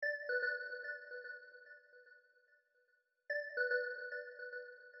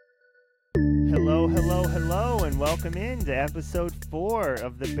welcome in to episode 4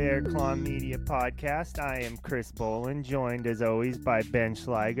 of the Bear Claw Media Podcast. I am Chris Bolin, joined as always by Ben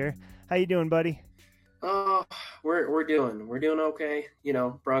Schleiger. How you doing, buddy? We're doing okay. You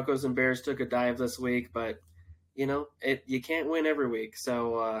know, Broncos and Bears took a dive this week, but you know, you can't win every week.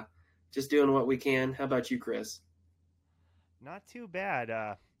 So just doing what we can. How about you, Chris? Not too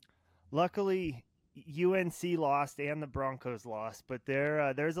bad. Luckily, UNC lost and the Broncos lost, but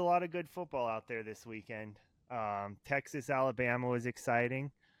there's a lot of good football out there this weekend. Texas, Alabama was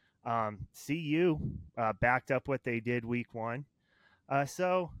exciting. CU backed up what they did week 1.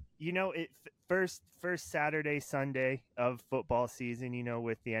 So, you know, first Saturday, Sunday of football season, you know,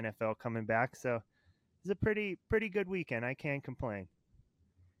 with the NFL coming back. So it's a pretty good weekend. I can't complain.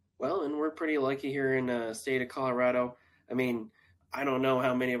 Well, and we're pretty lucky here in the state of Colorado. I mean, I don't know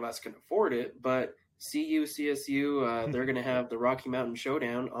how many of us can afford it, but CU, CSU, they're going to have the Rocky Mountain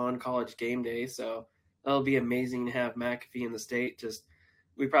Showdown on College game day. So that'll be amazing to have McAfee in the state. Just,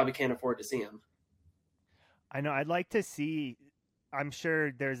 we probably can't afford to see him. I know. I'd like to see, I'm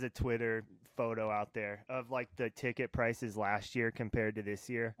sure there's a Twitter photo out there of like the ticket prices last year compared to this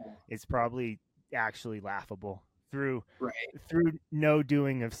year. It's probably actually laughable through no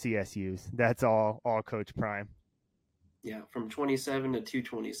doing of CSUs. That's all Coach Prime. Yeah, from 27 to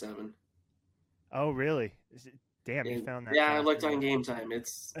 227. Oh, really? Damn, you found that. Yeah, I looked on Game Time.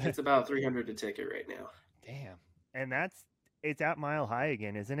 It's about $300 a ticket right now. Damn. And it's at Mile High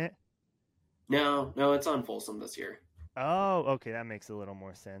again, isn't it? No, it's on Folsom this year. Oh, okay, that makes a little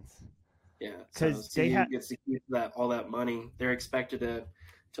more sense. Yeah, because they gets to keep all that money. They're expected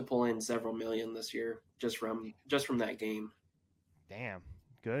to pull in several million this year just from that game. Damn,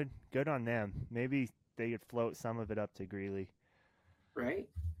 good on them. Maybe they could float some of it up to Greeley. Right.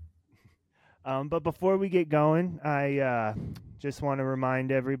 But before we get going, I just want to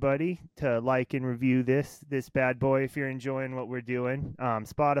remind everybody to like and review this bad boy if you're enjoying what we're doing.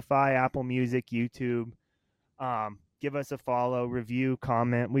 Spotify, Apple Music, YouTube. Give us a follow, review,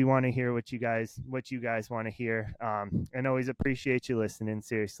 comment. We want to hear what you guys want to hear. And always appreciate you listening.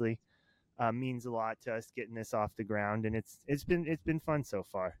 Seriously, means a lot to us getting this off the ground, and it's been fun so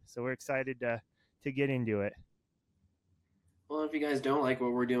far. So we're excited to get into it. Well, if you guys don't like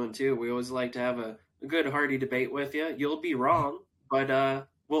what we're doing too, we always like to have a good hearty debate with you. You'll be wrong, but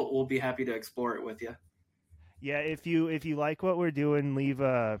we'll be happy to explore it with you. Yeah, if you like what we're doing, leave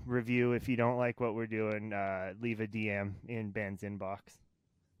a review. If you don't like what we're doing, leave a DM in Ben's inbox.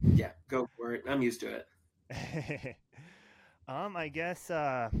 Yeah, go for it. I'm used to it. I guess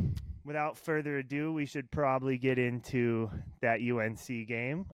without further ado, we should probably get into that UNC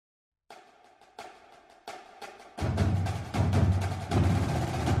game.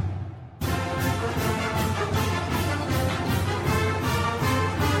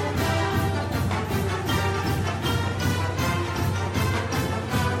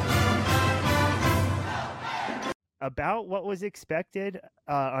 About what was expected,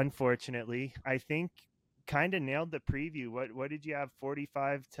 unfortunately. I think kind of nailed the preview. What did you have?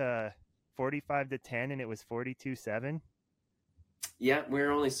 45 to 10, and it was 42-7. Yeah, we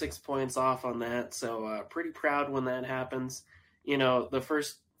were only 6 points off on that, so pretty proud when that happens. You know, the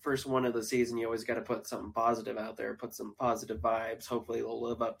first one of the season, you always got to put something positive out there, put some positive vibes. Hopefully, they'll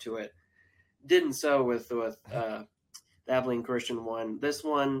live up to it. Didn't so with the Abilene Christian one. This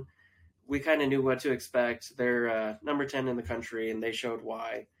one, we kind of knew what to expect. They're number 10 in the country, and they showed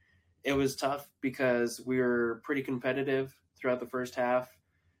why. It was tough because we were pretty competitive throughout the first half.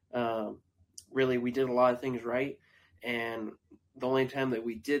 Really, we did a lot of things right, and the only time that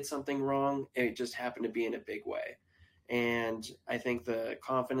we did something wrong, it just happened to be in a big way. And I think the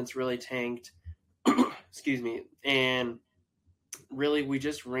confidence really tanked. Excuse me. And really, we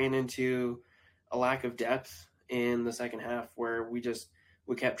just ran into a lack of depth in the second half where we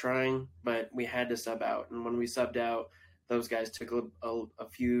kept trying, but we had to sub out. And when we subbed out, those guys took a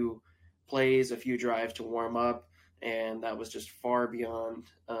few plays, a few drives to warm up, and that was just far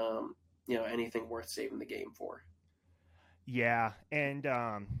beyond anything worth saving the game for. Yeah, and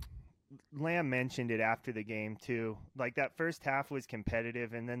Lamb mentioned it after the game too. Like that first half was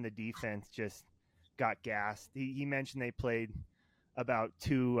competitive, and then the defense just got gassed. He mentioned they played about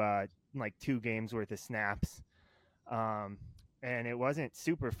two games worth of snaps. And it wasn't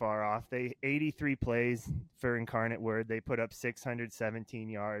super far off. They 83 plays for Incarnate Word. They put up 617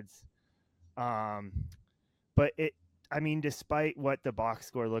 yards. But despite what the box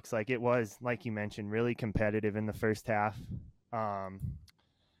score looks like, it was, like you mentioned, really competitive in the first half.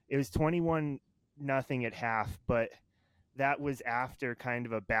 It was 21-0 at half, but that was after kind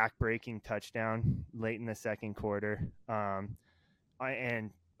of a back-breaking touchdown late in the second quarter.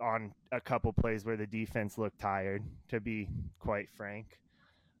 And on a couple plays where the defense looked tired, to be quite frank.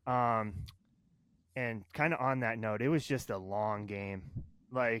 And kind of on that note, it was just a long game.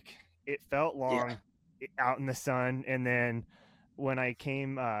 Like it felt Yeah. long out in the sun, and then when I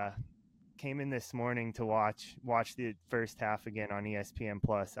came in this morning to watch the first half again on ESPN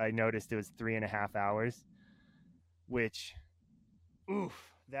Plus, I noticed it was 3.5 hours, which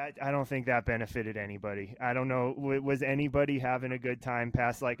oof, that I don't think that benefited anybody. I don't know, was anybody having a good time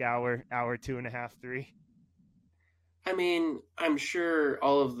past like hour 2.5, 3? I mean, I'm sure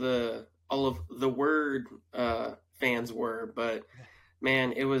all of the word fans were, but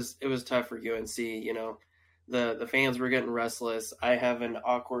man, it was tough for UNC. The fans were getting restless. I have an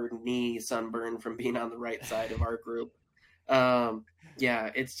awkward knee sunburn from being on the right side of our group.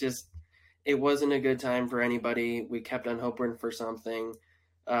 Yeah, it wasn't a good time for anybody. We kept on hoping for something.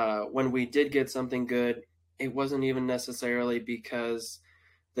 When we did get something good, it wasn't even necessarily because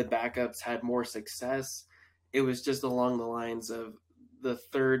the backups had more success. It was just along the lines of the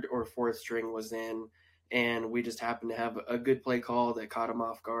third or fourth string was in, and we just happened to have a good play call that caught them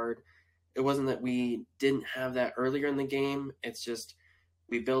off guard. It wasn't that we didn't have that earlier in the game. It's just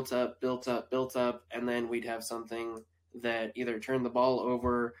we built up, built up, built up, and then we'd have something that either turned the ball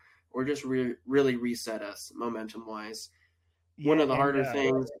over or just really reset us momentum wise. One Yeah, of the and harder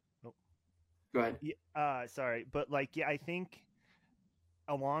things. oh, Go ahead. yeah, sorry, but like yeah, I think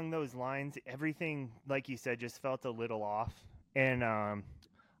along those lines, everything like you said just felt a little off, and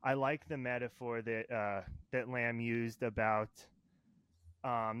I like the metaphor that Lamb used about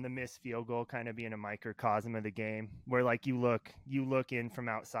the missed field goal kind of being a microcosm of the game, where like you look in from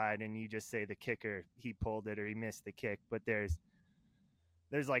outside and you just say the kicker he pulled it or he missed the kick, but there's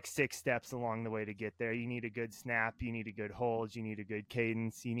like 6 steps along the way to get there. You need a good snap, you need a good hold, you need a good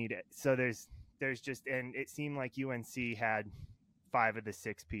cadence, you need it. So there's just, and it seemed like UNC had 5 of the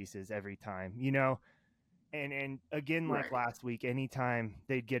 6 pieces every time, and again, like Right. last week, anytime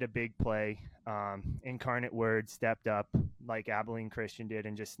they'd get a big play, Incarnate Word stepped up like Abilene Christian did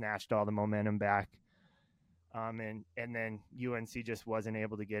and just snatched all the momentum back. And then UNC just wasn't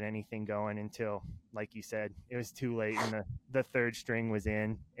able to get anything going until, like you said, it was too late, and the third string was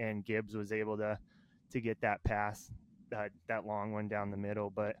in, and Gibbs was able to get that pass, that long one down the middle.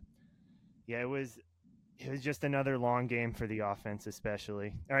 But yeah, it was just another long game for the offense,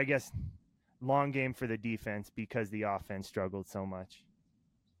 especially, or I guess long game for the defense because the offense struggled so much.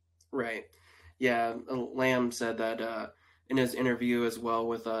 Right. Yeah, Lamb said that in his interview as well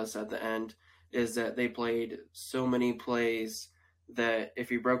with us at the end, is that they played so many plays that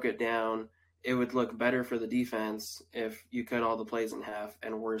if you broke it down, it would look better for the defense if you cut all the plays in half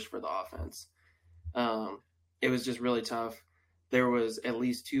and worse for the offense. Um, it was just really tough. There was at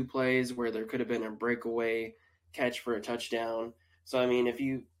least 2 plays where there could have been a breakaway catch for a touchdown. So I mean, if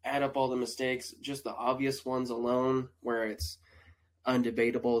you add up all the mistakes, just the obvious ones alone, where it's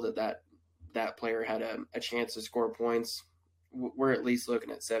undebatable that player had a chance to score points, we're at least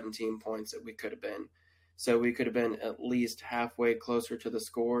looking at 17 points that we could have been. So we could have been at least halfway closer to the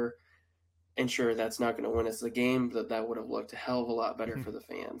score. And sure, that's not going to win us the game, but that would have looked a hell of a lot better for the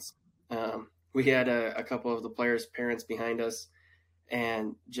fans. We had a couple of the players' parents behind us,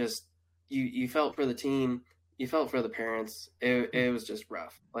 and just you felt for the team, you felt for the parents. It was just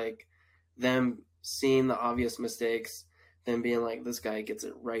rough. Like them seeing the obvious mistakes, them being like, this guy gets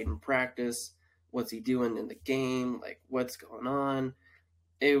it right in practice. What's he doing in the game? Like, what's going on?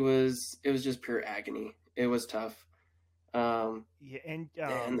 It was just pure agony. It was tough. Yeah, and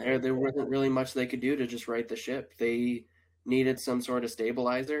And there wasn't really much they could do to just right the ship. They needed some sort of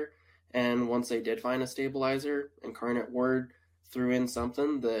stabilizer, and once they did find a stabilizer, Incarnate Word threw in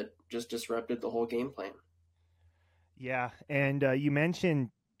something that just disrupted the whole game plan. yeah, and you mentioned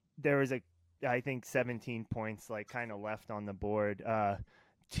there was I think 17 points like kind of left on the board.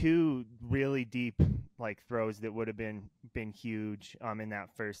 Two really deep like throws that would have been huge in that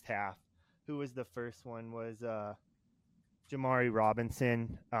first half. Who was the first one? Was Jamari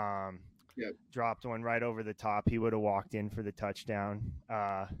Robinson Yep. dropped one right over the top. He would have walked in for the touchdown.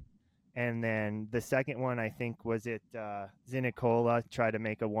 And then the second one, I think, was it Zinicola tried to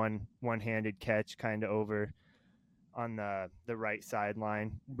make a one-handed catch kind of over on the right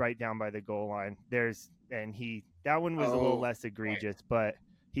sideline, right down by the goal line. That one was a little Oh, less right. egregious, but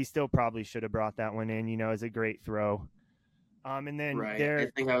he still probably should have brought that one in. As a great throw. And then Right. I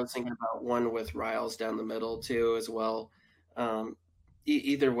there, think I was thinking about one with Riles down the middle too, as well. Um,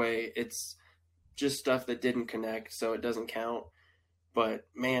 either way, it's just stuff that didn't connect, so it doesn't count. But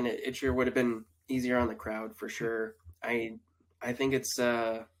man, it sure would have been easier on the crowd for sure. I think it's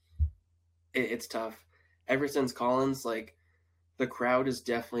tough. Ever since Collins, like the crowd is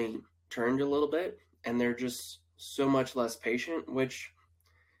definitely turned a little bit, and they're just so much less patient, which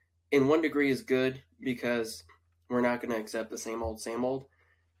in one degree is good because we're not going to accept the same old, same old.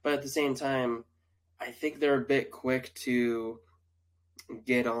 But at the same time, I think they're a bit quick to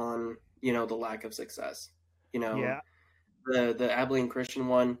get on, the lack of success. You know, Yeah, the Abilene Christian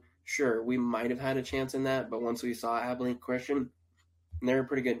one, sure, we might have had a chance in that, but once we saw Abilene Christian, they're a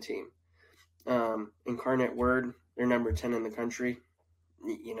pretty good team. Incarnate Word, they're number 10 in the country.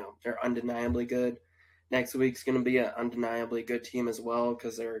 They're undeniably good. Next week's going to be an undeniably good team as well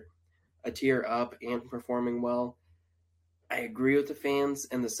because they're a tier up and performing well. I agree with the fans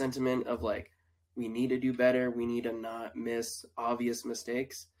and the sentiment of like, we need to do better. We need to not miss obvious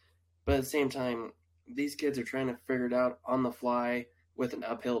mistakes. But at the same time, these kids are trying to figure it out on the fly with an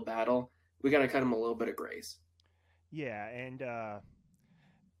uphill battle. We got to cut them a little bit of grace. yeah, and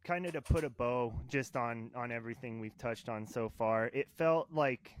kind of to put a bow just on everything we've touched on so far, it felt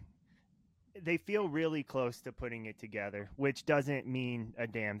like they feel really close to putting it together, which doesn't mean a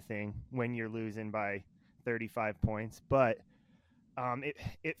damn thing when you're losing by 35 points. But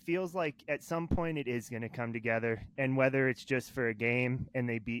it feels like at some point it is going to come together, and whether it's just for a game and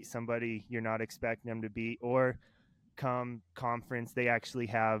they beat somebody you're not expecting them to beat, or come conference they actually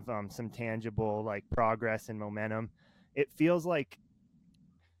have some tangible like progress and momentum. It feels like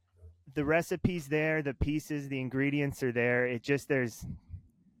the recipe's there, the pieces, the ingredients are there. It just there's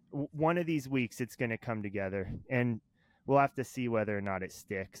one of these weeks it's going to come together, and we'll have to see whether or not it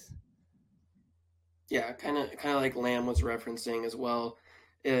sticks. Yeah, kind of like Lamb was referencing as well.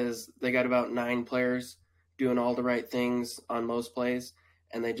 Is they got about 9 players doing all the right things on most plays,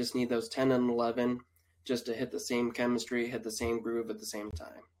 and they just need those 10 and 11 just to hit the same chemistry, hit the same groove at the same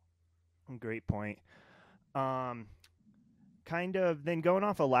time. Great point. Kind of then going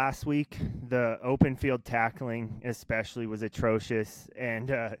off of last week, the open field tackling especially was atrocious, and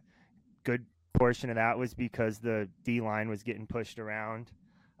a good portion of that was because the D line was getting pushed around.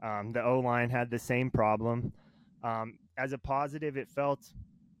 The O line had the same problem. As a positive, it felt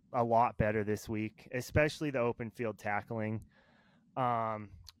a lot better this week, especially the open field tackling. Um,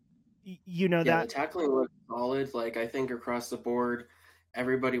 Yeah, the that tackling looked solid. Like I think across the board,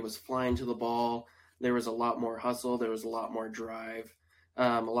 everybody was flying to the ball. There was a lot more hustle. There was a lot more drive,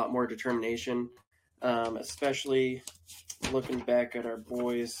 a lot more determination. Especially looking back at our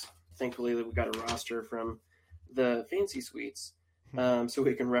boys. Thankfully, that we got a roster from the fancy suites, so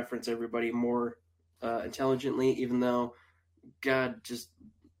we can reference everybody more intelligently. Even though God just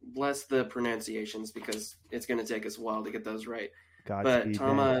bless the pronunciations because it's going to take us a while to get those right. But Godspeed,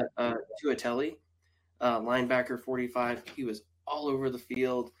 man. Tama Tuateli, linebacker 45, he was all over the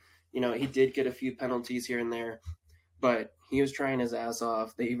field. He did get a few penalties here and there, but he was trying his ass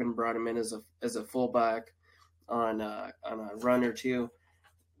off. They even brought him in as a fullback on a run or two.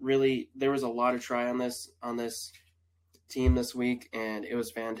 Really, there was a lot of try on this team this week, and it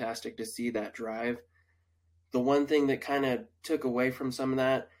was fantastic to see that drive. The one thing that kind of took away from some of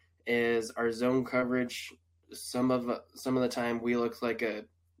that is our zone coverage. Some of the time, we looked like a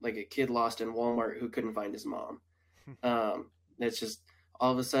kid lost in Walmart who couldn't find his mom. It's just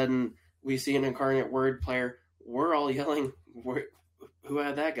all of a sudden we see an Incarnate Word player. We're all yelling, "Who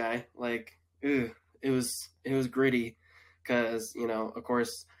had that guy?" Like, ew, it was gritty because of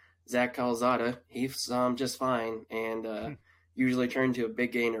course, Zach Calzada, he saw him just fine and usually turned to a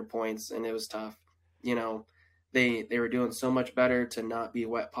big gainer points, and it was tough. They were doing so much better to not be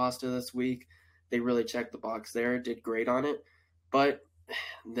wet pasta this week. They really checked the box there, did great on it, but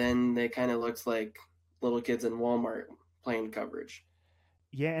then they kind of looks like little kids in Walmart playing coverage.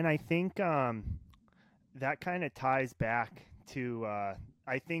 Yeah, and I think that kind of ties back to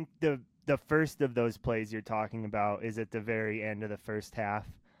I think the first of those plays you're talking about is at the very end of the first half.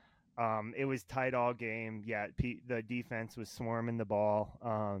 It was tight all game. Yeah, the defense was swarming the ball,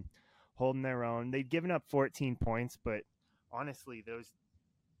 holding their own. They'd given up 14 points, but honestly, those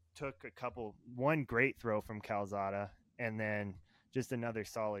took one great throw from Calzada, and then just another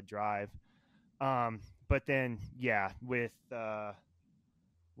solid drive. But then, yeah, with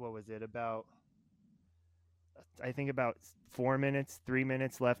what was it about? I think about 3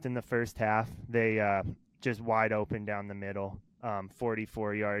 minutes left in the first half. They just wide open down the middle,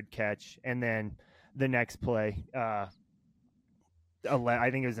 44-yard catch, and then the next play, I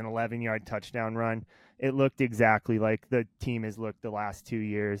think it was an 11-yard touchdown run. It looked exactly like the team has looked the last 2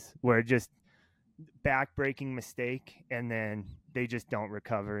 years, where just back-breaking mistake, and then they just don't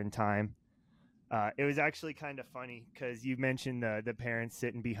recover in time. It was actually kind of funny because you mentioned the parents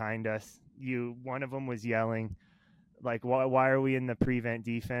sitting behind us. One of them was yelling, like, why are we in the prevent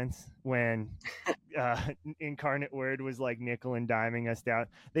defense when uh, Incarnate Word was like nickel and diming us down.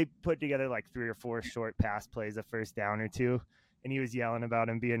 They put together like 3 or 4 short pass plays, a first down or two, and he was yelling about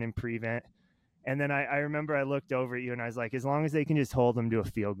him being in prevent. And then I remember I looked over at you and I was like, as long as they can just hold them to a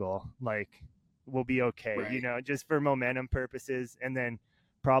field goal, like we'll be okay, Right. just for momentum purposes. And then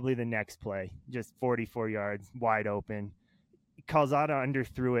probably the next play, just 44 yards wide open. Calzada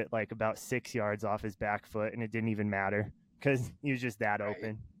underthrew it like about 6 yards off his back foot, and it didn't even matter because he was just that Right.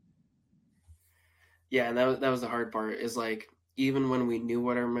 open. Yeah, and that was the hard part is like even when we knew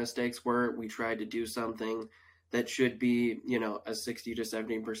what our mistakes were, we tried to do something that should be, a 60 to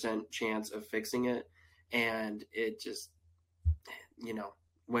 70% chance of fixing it. And it just,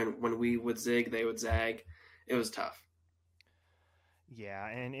 when we would zig, they would zag. It was tough. Yeah,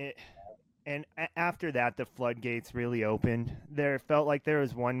 and after that, the floodgates really opened. There felt like there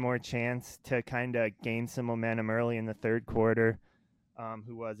was one more chance to kind of gain some momentum early in the third quarter.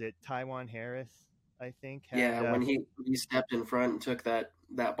 Who was it? Tywan Harris, I think, had. Yeah, when he stepped in front and took that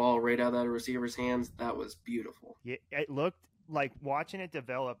ball right out of that receiver's hands, that was beautiful. Yeah, it looked like watching it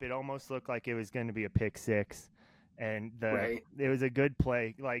develop. It almost looked like it was going to be a pick six, and Right. it was a good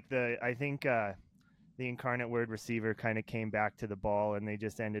play. Like I think the Incarnate Word receiver kind of came back to the ball, and they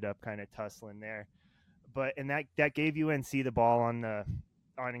just ended up kind of tussling there. But and that gave UNC the ball on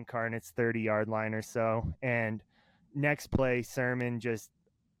Incarnate's 30-yard line or so, and next play Sermon just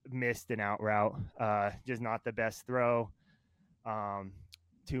missed an out route, just not the best throw.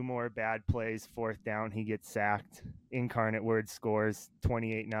 2 more bad plays, fourth down, he gets sacked. Incarnate Word scores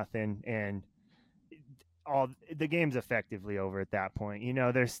 28-0, and all the game's effectively over at that point.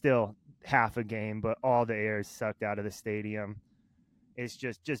 There's still half a game, but all the air is sucked out of the stadium. It's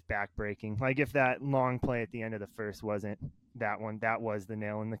just backbreaking. Like if that long play at the end of the first wasn't that one, that was the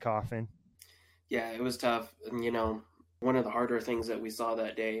nail in the coffin. Yeah, it was tough. And, one of the harder things that we saw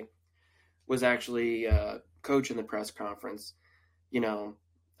that day was actually coach in the press conference.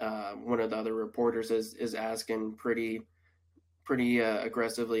 One of the other reporters is asking pretty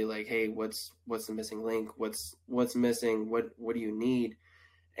aggressively, like, "Hey, what's the missing link? What's missing? What do you need?"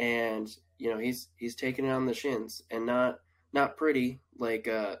 And he's taking it on the shins, and not pretty like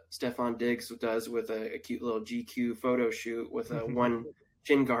Stefan Diggs does with a cute little GQ photo shoot with a one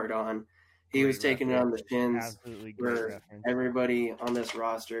chin guard on. He was taking it on the shins. Absolutely great reference. Everybody on this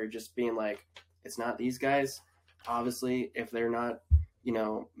roster just being like, it's not these guys. Obviously, if they're not,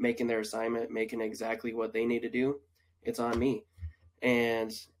 making their assignment, making exactly what they need to do, it's on me.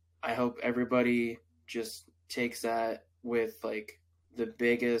 And I hope everybody just takes that with like the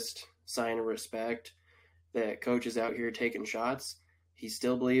biggest sign of respect that coach is out here taking shots. He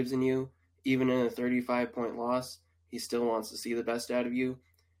still believes in you. Even in a 35-point loss, he still wants to see the best out of you.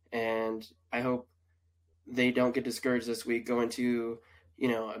 And I hope they don't get discouraged this week going to,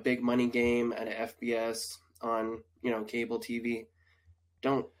 a big money game at a FBS on, cable TV.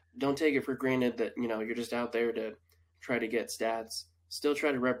 Don't take it for granted that, you're just out there to try to get stats. Still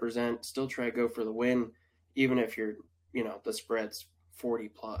try to represent, still try to go for the win, even if you're, the spread's 40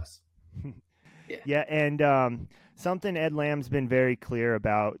 plus. Yeah, and something Ed Lamb's been very clear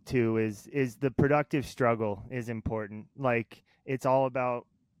about too is the productive struggle is important. Like it's all about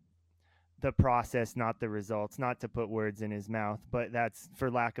the process, not the results. Not to put words in his mouth, but that's,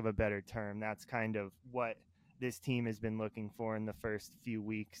 for lack of a better term, that's kind of what this team has been looking for in the first few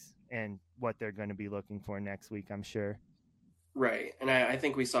weeks, and what they're going to be looking for next week, I'm sure. Right, and I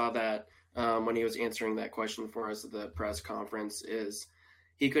think we saw that when he was answering that question for us at the press conference. Is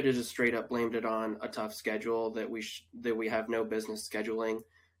he could have just straight up blamed it on a tough schedule that we have no business scheduling,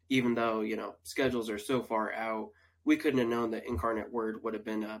 even though schedules are so far out. We couldn't have known that Incarnate Word would have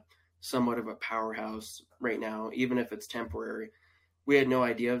been somewhat of a powerhouse right now, even if it's temporary. We had no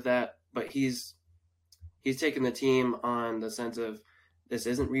idea of that, but he's taken the team on the sense of this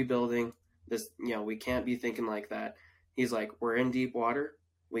isn't rebuilding. This we can't be thinking like that. He's like, we're in deep water.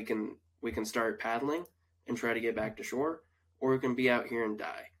 We can start paddling and try to get back to shore, or we can be out here and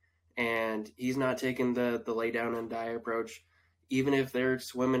die. And he's not taking the lay down and die approach. Even if they're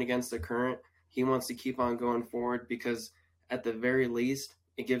swimming against the current, he wants to keep on going forward, because at the very least,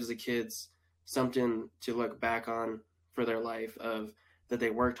 it gives the kids something to look back on for their life, of that they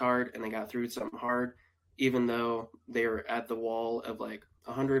worked hard and they got through something hard, even though they were at the wall of like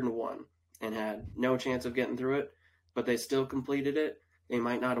 101 and had no chance of getting through it, but they still completed it. They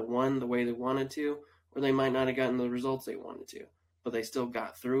might not have won the way they wanted to, or they might not have gotten the results they wanted to, but they still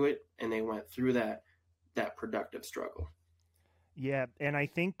got through it, and they went through that productive struggle. Yeah, and I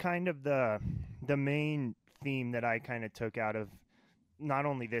think kind of the main theme that I kind of took out of not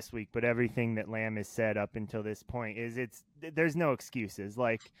only this week, but everything that Lamb has said up until this point is there's no excuses.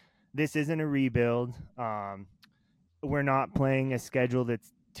 Like this isn't a rebuild. We're not playing a schedule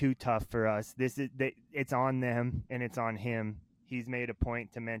that's too tough for us. It's on them and it's on him. He's made a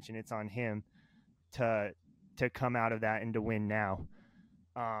point to mention it's on him to come out of that and to win now,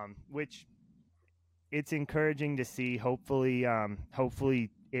 which it's encouraging to see. Hopefully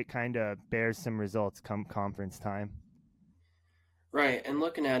it kind of bears some results come conference time. Right. And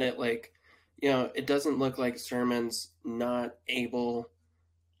looking at it, like, it doesn't look like Sermon's not able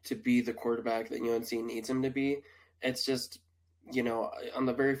to be the quarterback that UNC needs him to be. It's just, on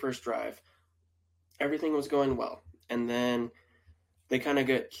the very first drive, everything was going well. And then they kind of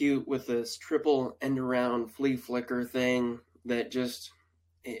get cute with this triple end around flea flicker thing that just,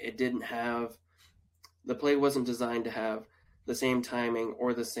 it didn't have, the play wasn't designed to have the same timing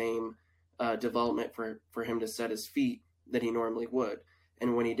or the same development for him to set his feet that he normally would.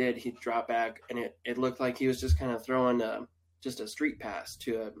 And when he did, he'd drop back, and it looked like he was just kind of throwing just a street pass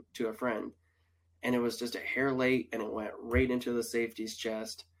to a friend. And it was just a hair late, and it went right into the safety's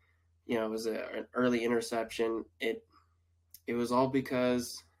chest. It was an early interception. It was all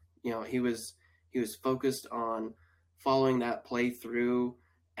because he was focused on following that play through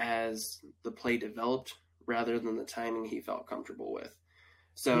as the play developed rather than the timing he felt comfortable with.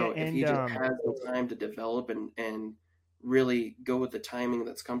 So if he just has the time to develop and really go with the timing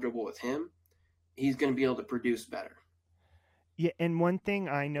that's comfortable with him, he's going to be able to produce better. Yeah, and one thing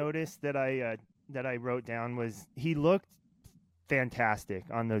I noticed that I wrote down was he looked fantastic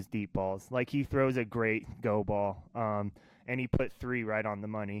on those deep balls. Like, he throws a great go ball, and he put 3 right on the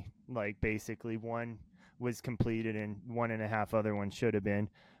money. Like, basically one was completed and 1.5 other ones should have been.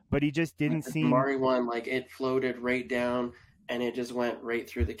 But he just didn't seem. Mari one, like, it floated right down and it just went right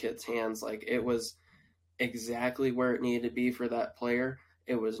through the kid's hands. Like, it was exactly where it needed to be for that player.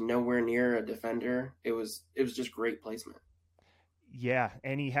 It was nowhere near a defender. It was just great placement. Yeah,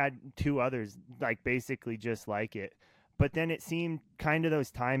 and he had 2 others like basically just like it. But then it seemed kind of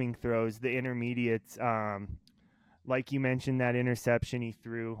those timing throws, the intermediates, like you mentioned, that interception he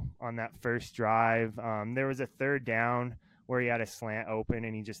threw on that first drive. There was a 3rd down where he had a slant open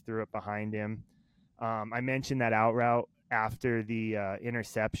and he just threw it behind him. I mentioned that out route after the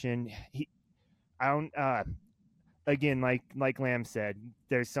interception. Again, like Lamb said,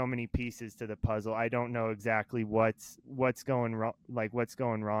 there's so many pieces to the puzzle. I don't know exactly what's going wrong, what's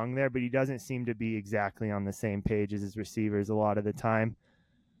going wrong there, but he doesn't seem to be exactly on the same page as his receivers a lot of the time.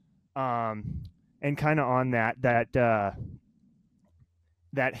 And kind of on that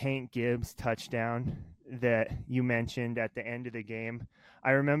Hank Gibbs touchdown that you mentioned at the end of the game,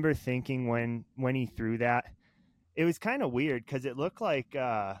 I remember thinking when he threw that, it was kind of weird because it looked like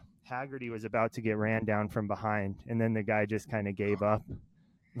Haggerty was about to get ran down from behind, and then the guy just kind of gave up,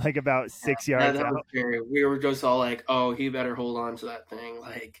 like about 6 yards that out. Was scary. We were just all like, "Oh, he better hold on to that thing."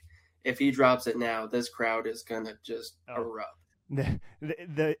 Like, if he drops it now, this crowd is gonna just erupt.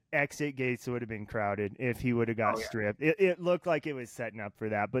 The exit gates would have been crowded if he would have got stripped. It looked like it was setting up for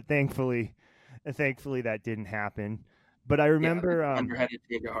that, but thankfully that didn't happen. But I remember had to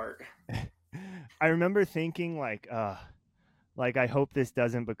take to heart. I remember thinking like I hope this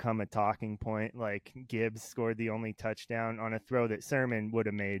doesn't become a talking point. Like, Gibbs scored the only touchdown on a throw that Sermon would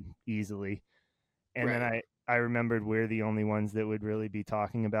have made easily. And then I remembered we're the only ones that would really be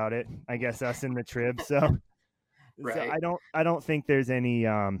talking about it. I guess us in the Trib. So, so I don't think there's any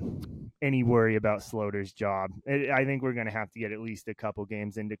worry about Sloter's job. I think we're going to have to get at least a couple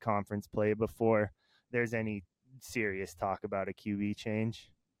games into conference play before there's any serious talk about a QB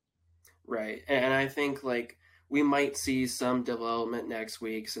change. Right. And I think, like, we might see some development next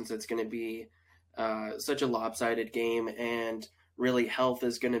week since it's going to be such a lopsided game, and really health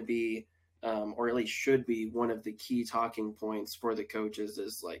is going to be, or at least should be, one of the key talking points for the coaches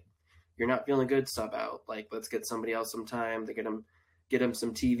is, like, you're not feeling good, sub out. Like, let's get somebody else some time. They get them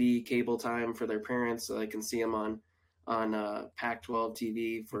some TV cable time for their parents so they can see them on Pac-12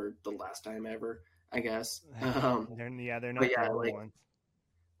 TV for the last time ever, I guess. They're not the only ones.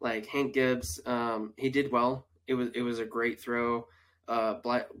 Like, Hank Gibbs, he did well. It was a great throw.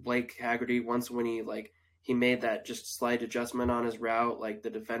 Blake Haggerty, once when he made that just slight adjustment on his route, like the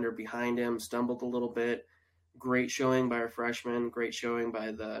defender behind him stumbled a little bit. Great showing by our freshman. Great showing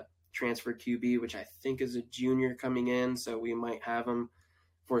by the transfer QB, which I think is a junior coming in, so we might have him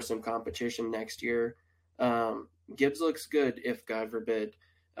for some competition next year. Gibbs looks good if, God forbid,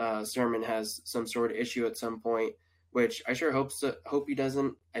 Sermon has some sort of issue at some point, which I sure hope he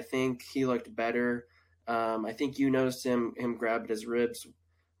doesn't. I think he looked better. I think you noticed him grab at his ribs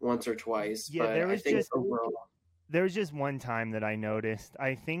once or twice. Yeah, but there was just one time that I noticed.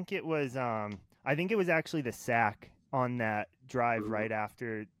 I think it was actually the sack on that drive right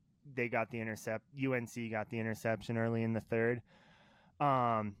after they got the UNC got the interception early in the third.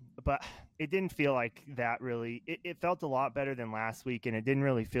 But it didn't feel like that really. It felt a lot better than last week, and it didn't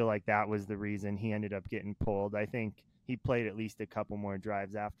really feel like that was the reason he ended up getting pulled. I think he played at least a couple more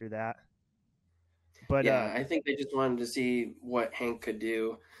drives after that. But Yeah, I think they just wanted to see what Hank could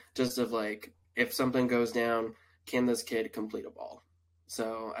do, just of like if something goes down, can this kid complete a ball?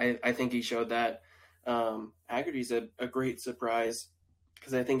 So I think he showed that. Haggerty's a great surprise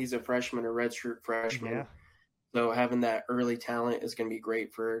because I think he's a freshman, a redshirt freshman. yeah, So having that early talent is going to be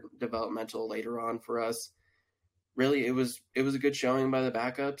great for developmental later on for us. Really, it was a good showing by the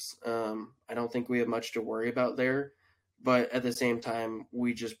backups. I don't think we have much to worry about there, but at the same time,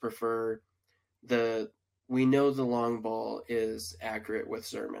 we just prefer the we know the long ball is accurate with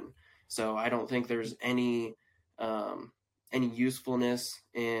Sermon, so I don't think there's any usefulness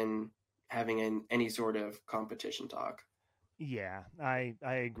in having any sort of competition talk. yeah, I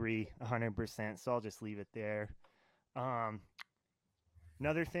agree 100%. So I'll just leave it there. Um,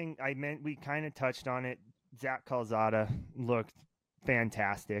 Another thing I meant we kind of touched on it. Zach Calzada looked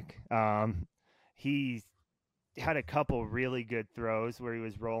fantastic. He had a couple really good throws where he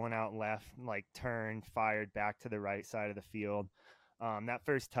was rolling out left, like turned, fired back to the right side of the field. That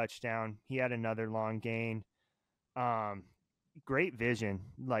first touchdown, he had another long gain. Um, great vision,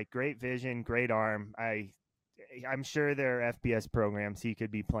 great arm. I'm sure there are FBS programs he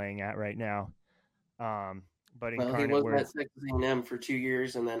could be playing at right now. But Well, he Incarnate was Word, at Texas A&M for 2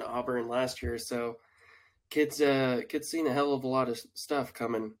 years and then Auburn last year, so kids seen a hell of a lot of stuff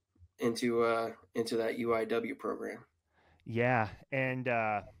coming into that UIW program. yeah, and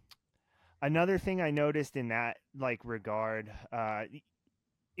another thing I noticed in that regard,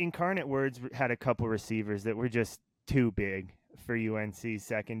 Incarnate Words had a couple receivers that were just too big for UNC's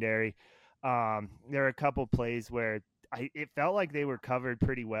secondary. There were a couple plays where it felt like they were covered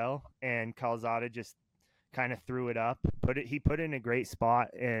pretty well, and Calzada just kind of threw it up. He put it in a great spot,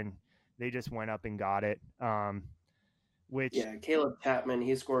 and they just went up and got it. Which Yeah, Caleb Tapman,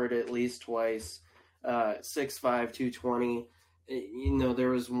 he scored at least twice, 6'5", 220. There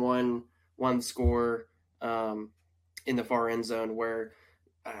was one score in the far end zone where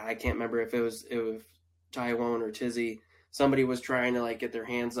I can't remember if it was Taiwan or Tizzy. Somebody was trying to like get their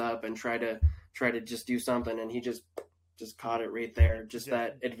hands up and try to just do something, and he just caught it right there. Just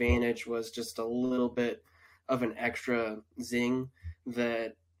that advantage was just a little bit of an extra zing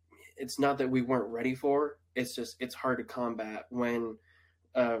that it's not that we weren't ready for. It's just it's hard to combat when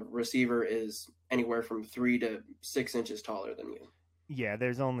a receiver is anywhere from 3 to 6 inches taller than you. yeah,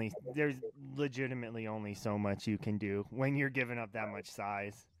 there's legitimately only so much you can do when you're giving up that much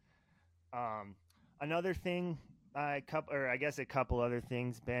size. Another thing, I guess a couple other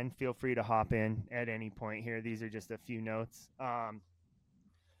things. Ben, feel free to hop in at any point here. These are just a few notes.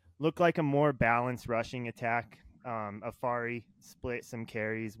 Looked like a more balanced rushing attack. Afari split some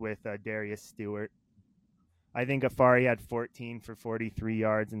carries with Darius Stewart. I think Afari had 14 for 43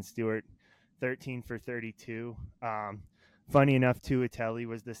 yards and Stewart 13 for 32. Funny enough, Tuatelli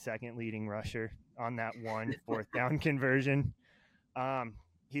was the second leading rusher on that one fourth down conversion.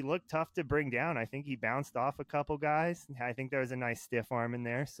 He looked tough to bring down. I think he bounced off a couple guys. I think there was a nice stiff arm in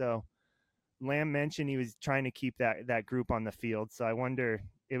there. So Lamb mentioned he was trying to keep that group on the field. So I wonder,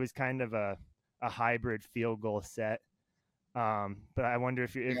 it was kind of a hybrid field goal set. But I wonder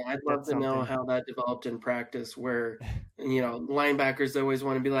if Yeah, I'd love that's to know something. how that developed in practice where, linebackers always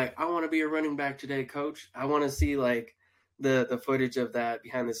want to be like, I want to be a running back today, coach. I want to see like the footage of that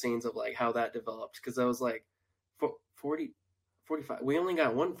behind the scenes of like how that developed. Cause I was like 40, 45. We only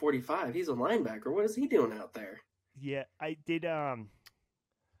got 145. He's a linebacker. What is he doing out there? Yeah, I did.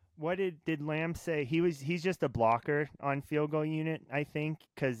 What did Lamb say? He's just a blocker on field goal unit, I think,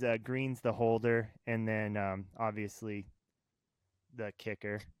 because Green's the holder, and then obviously the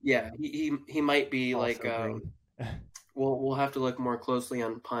kicker. Yeah, he might be like Also Green. we'll have to look more closely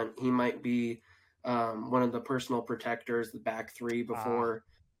on punt. He might be one of the personal protectors, the back three before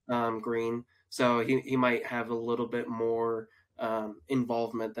Green. So he might have a little bit more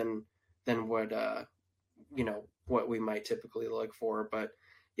involvement than what we might typically look for. But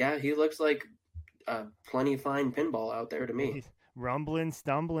yeah, he looks like plenty fine pinball out there to me. He's rumbling,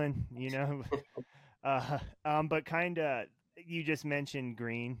 stumbling, but kind of. You just mentioned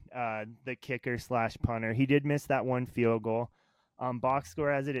Green, the kicker / punter. He did miss that one field goal. Box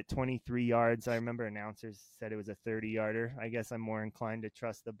score has it at 23 yards. I remember announcers said it was a 30-yarder. I guess I'm more inclined to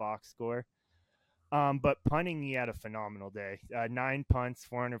trust the box score. But punting, he had a phenomenal day. 9 punts,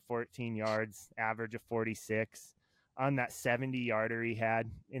 414 yards, average of 46. On that 70-yarder he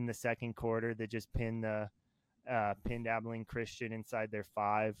had in the second quarter that just pinned Abilene Christian inside their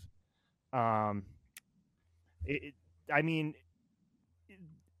 5. Um, it, I mean,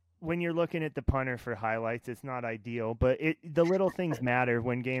 when you're looking at the punter for highlights, it's not ideal, but the little things matter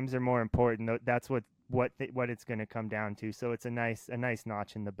when games are more important. That's what it's going to come down to. So it's a nice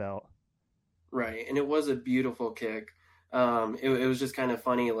notch in the belt. Right, and it was a beautiful kick. It was just kind of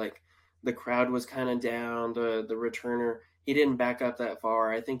funny. Like the crowd was kind of down. The returner, he didn't back up that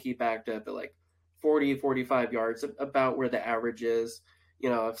far. I think he backed up at like 40, 45 yards, about where the average is. You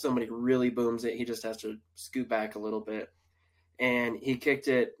know, if somebody really booms it, he just has to scoot back a little bit. And he kicked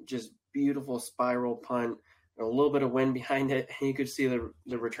it, just beautiful spiral punt, a little bit of wind behind it. And you could see the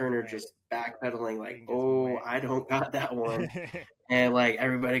returner just backpedaling, like, oh, I don't got that one. And like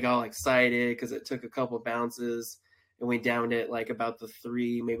everybody got all excited because it took a couple bounces and we downed it like about the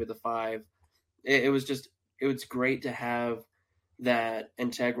 3, maybe the 5. It was just, it was great to have that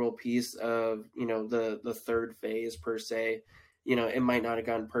integral piece of, you know, the third phase per se. You know, it might not have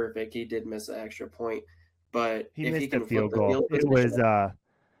gone perfect. He did miss an extra point, but He if he missed a can flip field the goal. field It position, was field goal,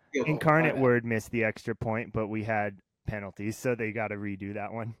 my Incarnate bad. Word missed the extra point, but we had penalties, so they got to redo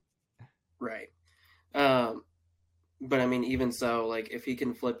that one. Right. Um, but I mean, even so, like if he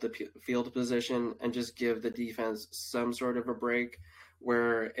can flip the field position and just give the defense some sort of a break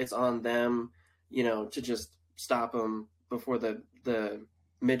where it's on them, you know, to just stop them before the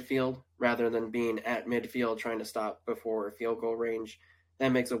midfield rather than being at midfield trying to stop before field goal range,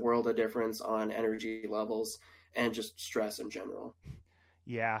 that makes a world of difference on energy levels and just stress in general.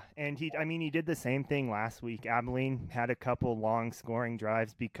 Yeah, and he did the same thing last week. Abilene had a couple long scoring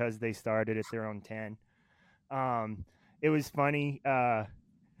drives because they started at their own 10. It was funny. I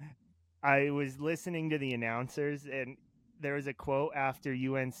was listening to the announcers, and there was a quote after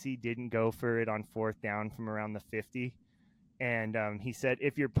UNC didn't go for it on fourth down from around the 50. And he said,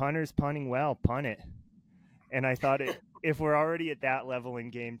 if your punter's punting well, punt it. And I thought if we're already at that level in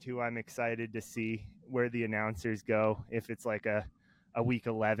game 2, I'm excited to see where the announcers go. If it's like a week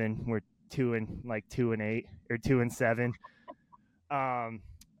 11, we're 2-8 or 2-7.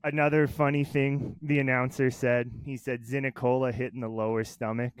 Another funny thing the announcer said, he said Zinicola hit in the lower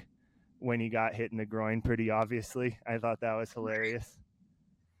stomach when he got hit in the groin, pretty obviously. I thought that was hilarious.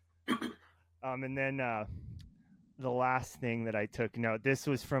 And then the last thing that I took note, this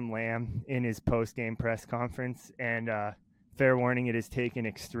was from Lamb in his post-game press conference, and fair warning, it is taken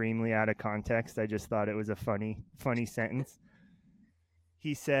extremely out of context. I just thought it was a funny sentence.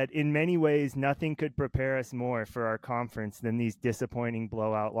 He said, in many ways, nothing could prepare us more for our conference than these disappointing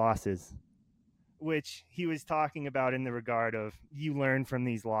blowout losses, which he was talking about in the regard of you learn from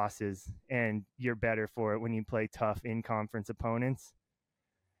these losses and you're better for it when you play tough in-conference opponents.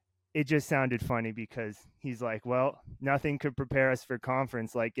 It just sounded funny because he's like, well, nothing could prepare us for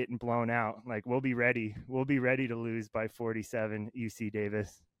conference like getting blown out. Like, we'll be ready to lose by 47 UC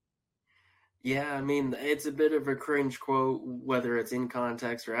Davis. Yeah, I mean, it's a bit of a cringe quote, whether it's in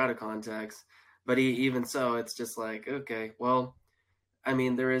context or out of context. But even so, it's just like, okay, well, I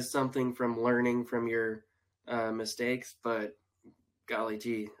mean, there is something from learning from your mistakes, but golly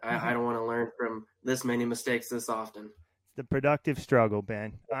gee, I don't want to learn from this many mistakes this often. It's the productive struggle,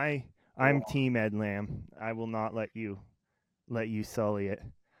 Ben. I'm Yeah. Team Ed Lamb. I will not let you sully it.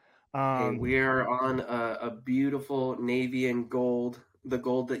 Hey, we are on a beautiful navy and gold, the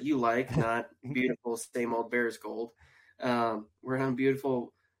gold that you like, not beautiful same old Bears gold. We're on a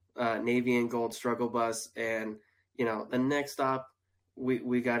beautiful navy and gold struggle bus, and you know the next stop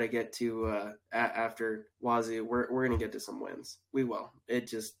we got to get to after Wazoo. We're gonna get to some wins. We will. It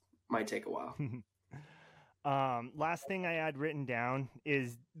just might take a while. Last thing I had written down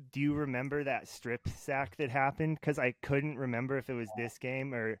is, do you remember that strip sack that happened? Because I couldn't remember if it was this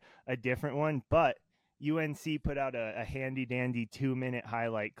game or a different one, but UNC put out a handy dandy 2-minute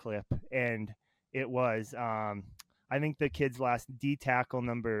highlight clip, and it was I think the kid's last D tackle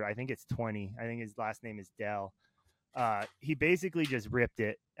number, I think it's 20. I think his last name is Dell. He basically just ripped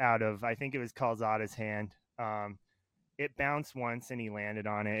it out of, I think it was Calzada's hand. It bounced once and he landed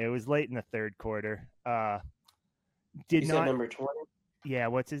on it. It was late in the third quarter. Did You said not. number 20? Yeah,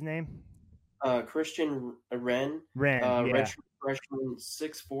 what's his name? Christian Wren, Ren. Yeah. redshirt freshman,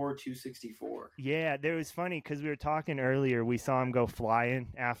 6'4", 264. Yeah, there was funny because we were talking earlier. We saw him go flying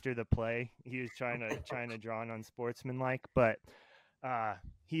after the play. He was trying to draw an unsportsmanlike, but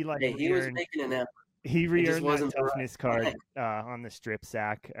he like Hey, he was making an effort. he It just re-earned that wasn't the toughness right card on the strip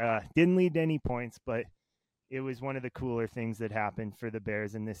sack. Didn't lead to any points, but it was one of the cooler things that happened for the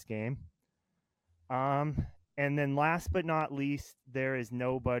Bears in this game. And then last but not least, there is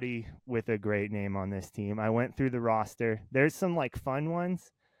nobody with a great name on this team. I went through the roster. There's some like fun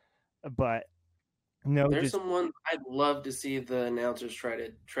ones, but no, There's just someone I'd love to see the announcers try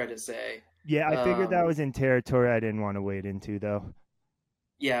to say. Yeah, I figured that Um, was in territory I didn't want to wade into, though.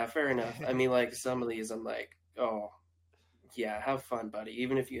 yeah, fair enough. I mean, like some of these, I'm like, oh yeah, have fun, buddy.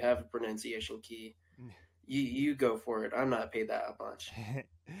 Even if you have a pronunciation key, you go for it. I'm not paid that much.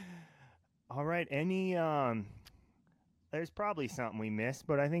 All right. There's probably something we missed,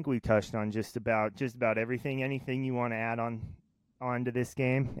 but I think we touched on just about everything. Anything you want to add onto this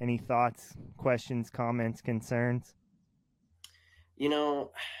game? Any thoughts, questions, comments, concerns? You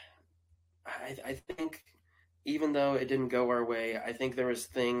know, I think even though it didn't go our way, I think there was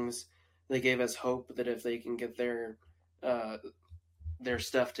things that gave us hope that if they can get uh, their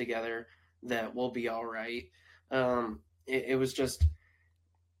stuff together, that we'll be all right. It was just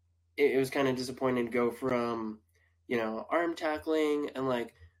it was kind of disappointing to go from arm tackling and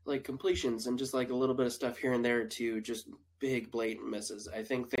like completions and just like a little bit of stuff here and there to just big blatant misses. I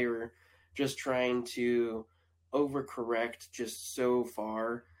think they were just trying to overcorrect just so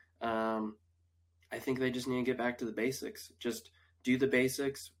far. Um, I think they just need to get back to the basics. Just do the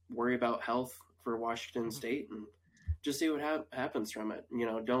basics. Worry about health for Washington State, and just see what happens from it.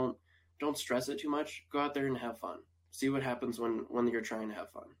 Don't stress it too much. Go out there and have fun. See what happens when you're trying to have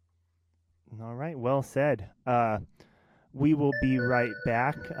fun. All right, well said. We will be right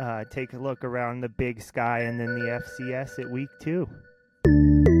back. Take a look around the Big Sky and then the FCS at week 2.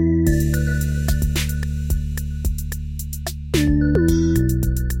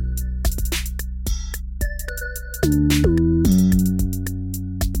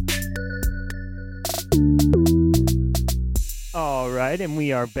 All right, and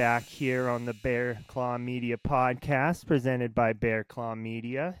we are back here on the Bear Claw Media podcast presented by Bear Claw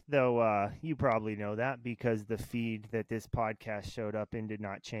Media, though you probably know that because the feed that this podcast showed up in did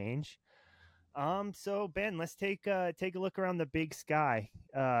not change. So Ben, let's take a look around the Big Sky.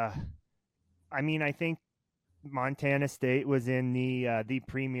 I think Montana State was in the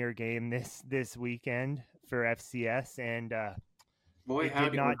premier game this weekend for FCS, and Boy, it did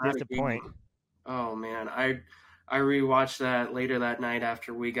was not that a game! disappoint. Oh man, I rewatched that later that night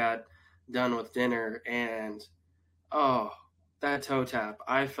after we got done with dinner, and oh, that toe tap!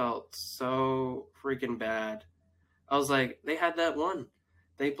 I felt so freaking bad. I was like, they had that one.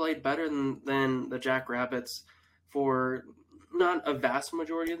 They played better than the Jackrabbits for not a vast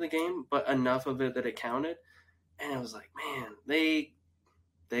majority of the game, but enough of it that it counted. And I was like, man, they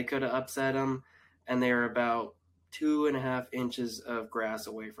could have upset them, and they were about 2.5 inches of grass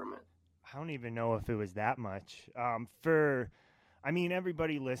away from it. I don't even know if it was that much.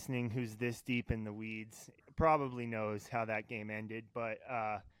 Everybody listening who's this deep in the weeds probably knows how that game ended, but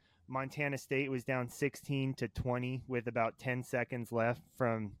Montana State was down 16-20 with about 10 seconds left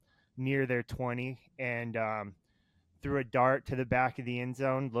from near their 20, and threw a dart to the back of the end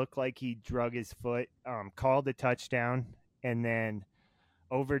zone. Looked like he drug his foot, called a touchdown, and then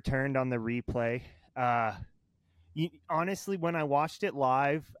overturned on the replay. Honestly, when I watched it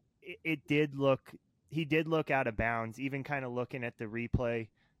live, it did look he did look out of bounds. Even kind of looking at the replay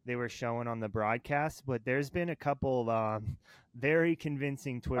they were showing on the broadcast, but there's been a couple very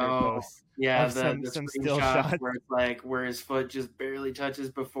convincing Twitter Oh, posts yeah, of the some still screenshots shots. where it's like where his foot just barely touches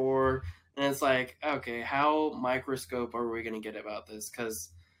before, and it's like, okay, how microscope are we going to get about this? Because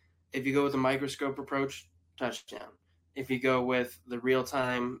if you go with the microscope approach, touchdown. If you go with the real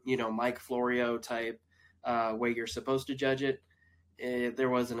time, Mike Florio type way you're supposed to judge it, there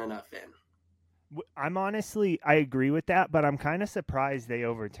wasn't enough in. I agree with that, but I'm kind of surprised they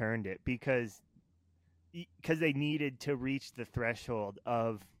overturned it because they needed to reach the threshold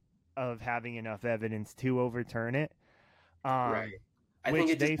of having enough evidence to overturn it. Right. I think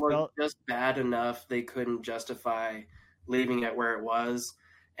Which it just they was felt. just bad enough they couldn't justify leaving it where it was.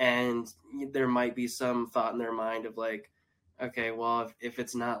 And there might be some thought in their mind of like, okay, well, if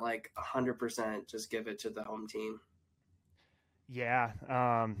it's not like 100%, just give it to the home team. Yeah.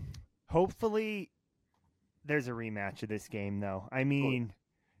 Hopefully there's a rematch of this game, though. I mean,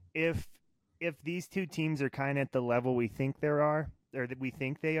 if these two teams are kind of at the level we think there are, or that we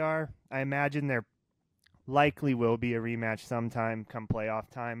think they are, I imagine there likely will be a rematch sometime come playoff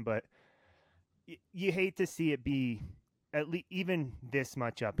time. But you hate to see it be at least even this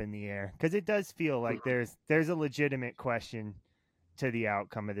much up in the air because it does feel like there's a legitimate question to the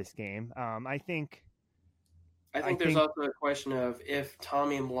outcome of this game. I I think there's think also a question of if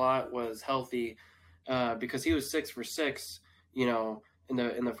Tommy Mlott was healthy, because he was 6 for 6, in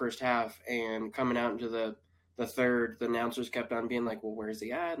the first half, and coming out into the third, the announcers kept on being like, "Well, where's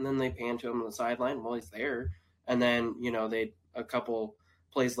he at?" And then they panned to him on the sideline. Well, he's there. And then they a couple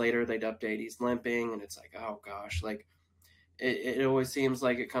plays later they'd update he's limping, and it's like, oh gosh, like it always seems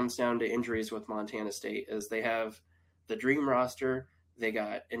like it comes down to injuries with Montana State, as they have the dream roster, They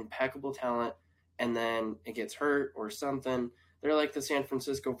got impeccable talent, and then it gets hurt or something. They're like the San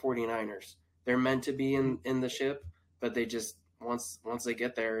Francisco 49ers. They're meant to be in the ship, but they just once they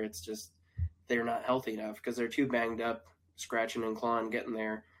get there, it's just they're not healthy enough because they're too banged up, scratching and clawing, getting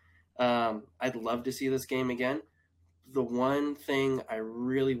there. I'd love to see this game again. The one thing I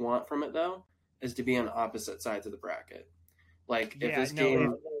really want from it, though, is to be on opposite sides of the bracket. Like, if Yeah, this no,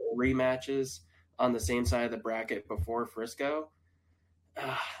 game rematches on the same side of the bracket before Frisco,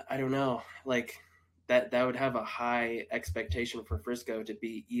 I don't know. Like, that would have a high expectation for Frisco to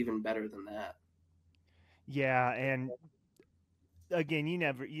be even better than that. yeah, and again, you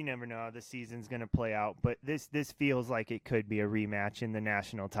never know how the season's going to play out, but this feels like it could be a rematch in the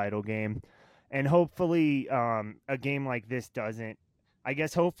national title game, and hopefully, a game like this doesn't. I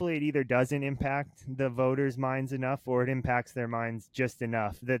guess hopefully it either doesn't impact the voters' minds enough, or it impacts their minds just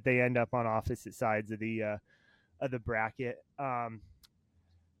enough that they end up on opposite sides of the bracket.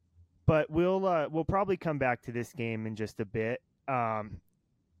 But we'll probably come back to this game in just a bit.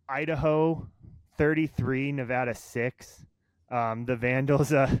 Idaho 33, Nevada 6. The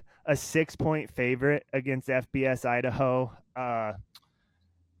Vandals a 6-point favorite against FBS Idaho.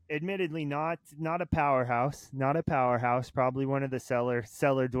 Admittedly not a powerhouse, probably one of the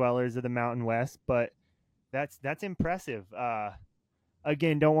cellar dwellers of the Mountain West, but that's impressive.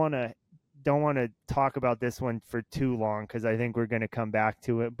 Again, don't want to talk about this one for too long because I think we're going to come back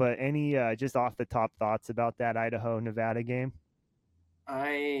to it. But any just off the top thoughts about that Idaho Nevada game?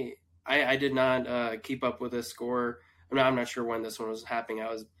 I did not keep up with this score. I'm not sure when this one was happening. I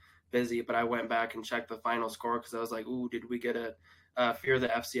was busy, but I went back and checked the final score because I was like, "Ooh, did we get a Fear the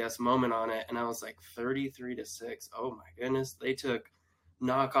FCS moment on it?" And I was like, 33-6. Oh my goodness! They took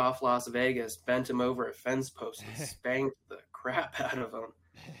knockoff Las Vegas, bent him over a fence post, and spanked the crap out of him.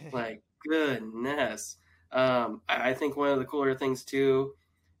 Like, goodness. I think one of the cooler things too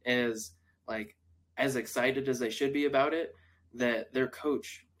is, like, as excited as they should be about it, that their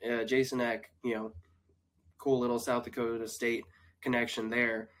coach, Jason Eck, cool little South Dakota State connection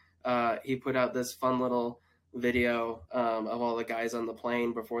there. He put out this fun little video of all the guys on the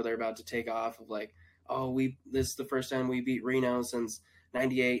plane before they're about to take off, of like, oh, this is the first time we beat Reno since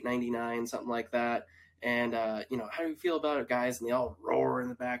 98, 99, something like that. And, how do you feel about it, guys? And they all roar in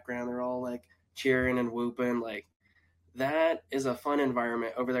the background. They're all like cheering and whooping. Like, that is a fun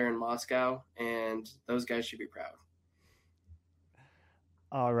environment over there in Moscow, and those guys should be proud.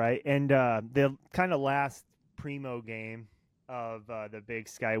 All right, and the kind of last primo game of the Big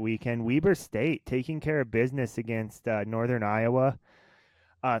Sky weekend, Weber State taking care of business against Northern Iowa,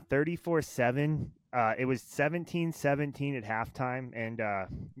 34-7. It was 17-17 at halftime, and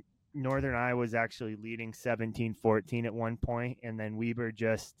Northern Iowa was actually leading 17-14 at one point, and then Weber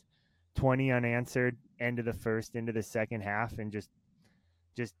just 20 unanswered, end of the first, into the second half, and just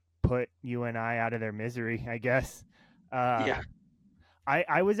put UNI out of their misery, I guess. Yeah.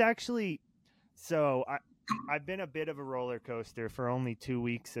 I was actually I've been a bit of a roller coaster for only 2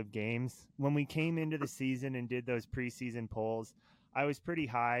 weeks of games. When we came into the season and did those preseason polls, I was pretty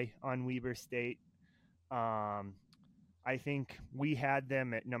high on Weber State. I think we had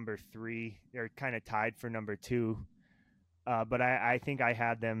them at number 3. They're kind of tied for number 2. But I think I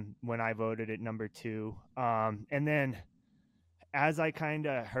had them when I voted at number 2. And then as I kind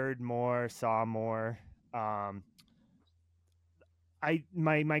of heard more, saw more,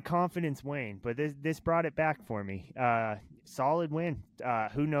 my confidence waned, but this brought it back for me. Solid win.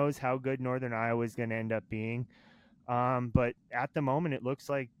 Who knows how good Northern Iowa is going to end up being? But at the moment, it looks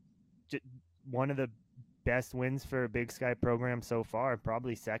like one of the best wins for a Big Sky program so far.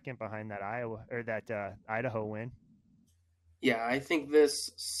 Probably second behind that Idaho win. Yeah, I think this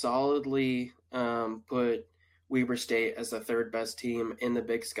solidly put Weber State as the third best team in the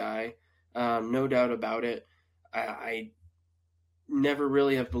Big Sky. No doubt about it. I never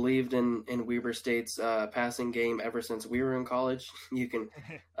really have believed in Weber State's passing game ever since we were in college. You can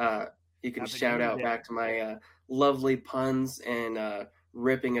shout out back to my lovely puns and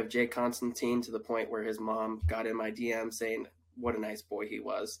ripping of Jake Constantine to the point where his mom got in my DM saying what a nice boy he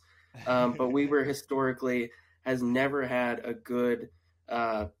was. But Weber historically has never had a good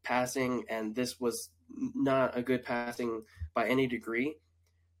passing, and this was not a good passing by any degree.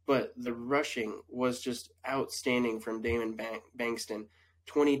 But the rushing was just outstanding from Damon Bankston.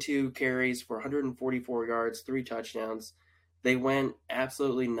 22 carries for 144 yards, 3 touchdowns. They went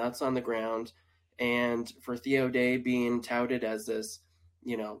absolutely nuts on the ground. And for Theo Day being touted as this,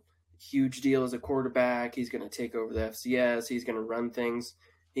 huge deal as a quarterback, he's going to take over the FCS, he's going to run things.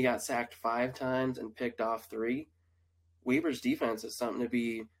 He got sacked 5 times and picked off 3. Weber's defense is something to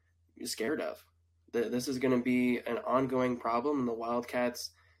be scared of. This is going to be an ongoing problem, and the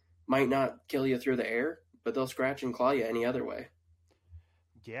Wildcats might not kill you through the air, but they'll scratch and claw you any other way.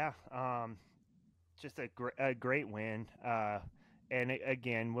 Yeah, just a great win. And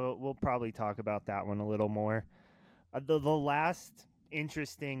again, we'll probably talk about that one a little more. The last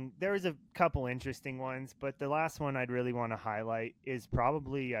interesting, there was a couple interesting ones, but the last one I'd really want to highlight is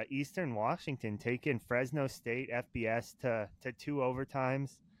probably Eastern Washington taking Fresno State FBS to two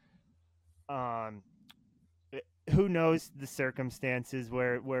overtimes. Um, who knows the circumstances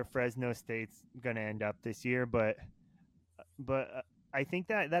where Fresno State's going to end up this year, but I think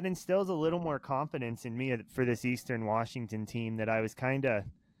that instills a little more confidence in me for this Eastern Washington team that I was kind of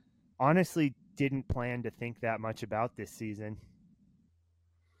honestly didn't plan to think that much about this season.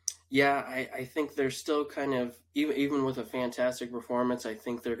 Yeah, I think they're still kind of even with a fantastic performance. I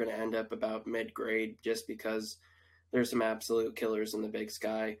think they're going to end up about mid grade just because there's some absolute killers in the Big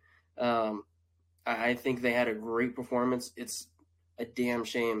Sky. Um, I think they had a great performance. It's a damn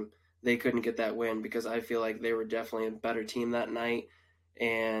shame they couldn't get that win because I feel like they were definitely a better team that night,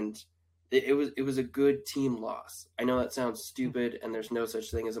 and it was a good team loss. I know that sounds stupid, and there's no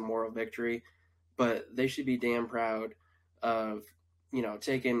such thing as a moral victory, but they should be damn proud of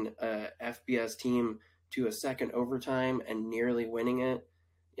taking a FBS team to a second overtime and nearly winning it.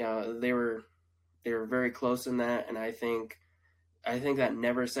 They were very close in that, and I think that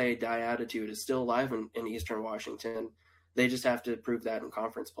never say die attitude is still alive in Eastern Washington. They just have to prove that in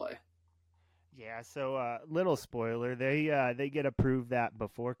conference play. Yeah, so little spoiler, they get to prove that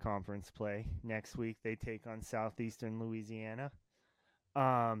before conference play next week. They take on Southeastern Louisiana.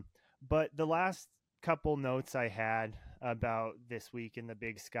 Um, but the last couple notes I had about this week in the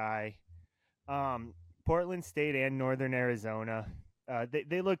Big Sky, Portland State and Northern Arizona,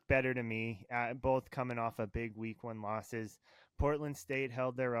 they looked better to me, both coming off a big week one losses. Portland State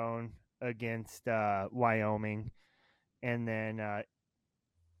held their own against Wyoming, and then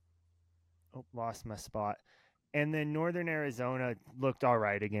lost my spot. And then Northern Arizona looked all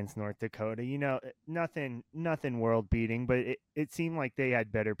right against North Dakota. Nothing world beating, but it seemed like they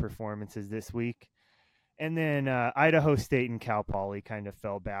had better performances this week. And then Idaho State and Cal Poly kind of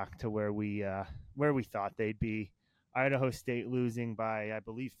fell back to where we thought they'd be. Idaho State losing by, I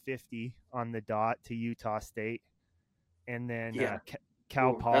believe, 50 on the dot to Utah State, and then Yeah,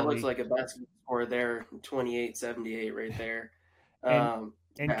 Cal ooh, that looks Poly like a basketball score there, 28-78 right there. and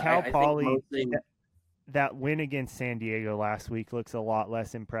Yeah, Cal I think Poly. mostly That win against San Diego last week looks a lot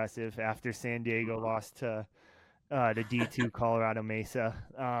less impressive after San Diego lost to D2 Colorado Mesa.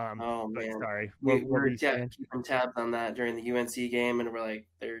 Oh But man, sorry, we what were were you saying? keeping tabs on that during the UNC game, and we're like,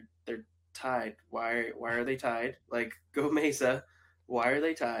 they're tied. Why are they tied? Like, go Mesa. Why are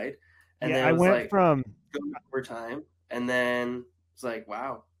they tied? And Yeah, then I it was went like from go overtime, and then it's like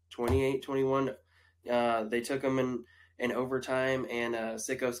wow, 28-21. They took them in overtime, and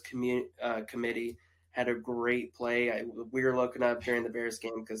Sicko's committee had a great play. We were looking up during the Bears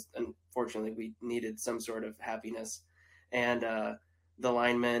game because unfortunately we needed some sort of happiness, and the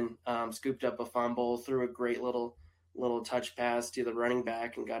lineman scooped up a fumble, threw a great little touch pass to the running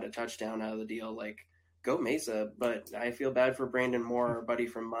back, and got a touchdown out of the deal. Like, go Mesa! But I feel bad for Brandon Moore, our buddy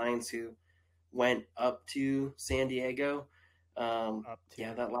from Mines, who went up to San Diego. up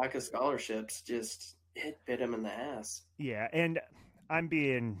Yeah, to. that lack of scholarships just it bit him in the ass. Yeah, and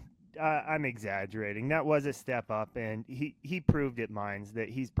I'm exaggerating. That was a step up, and he proved at Mines that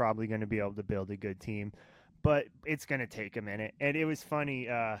he's probably going to be able to build a good team, but it's going to take a minute. And it was funny.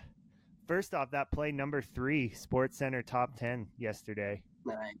 First off, that play number 3, Sports Center top 10 yesterday.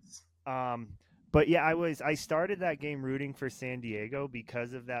 Nice. Um, but yeah, I started that game rooting for San Diego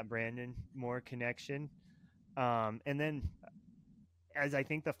because of that Brandon Moore connection. And then as I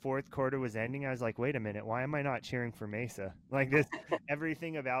think the fourth quarter was ending, I was like, wait a minute, why am I not cheering for Mesa? Like this,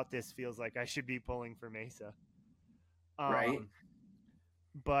 everything about this feels like I should be pulling for Mesa. Right. Um,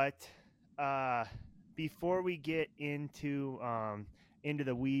 but before we get into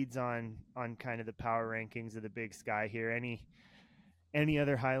the weeds on kind of the power rankings of the Big Sky here, any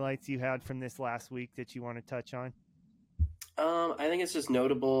other highlights you had from this last week that you want to touch on? I think it's just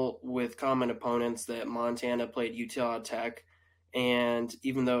notable with common opponents that Montana played Utah Tech, and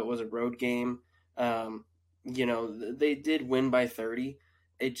even though it was a road game, they did win by 30.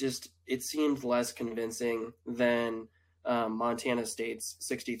 It seemed less convincing than Montana State's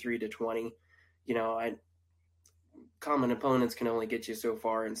 63-20. I common opponents can only get you so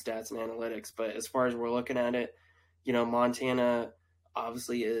far in stats and analytics, but as far as we're looking at it, Montana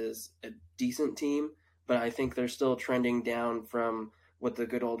obviously is a decent team, but I think they're still trending down from what the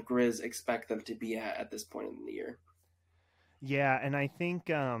good old Grizz expect them to be at this point in the year. Yeah, and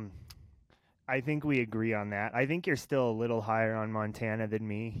I think we agree on that. I think you're still a little higher on Montana than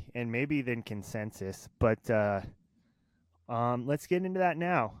me, and maybe than consensus. But let's get into that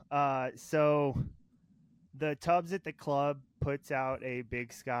now. So the Tubs at the Club puts out a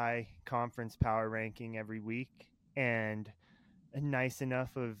Big Sky Conference power ranking every week, and nice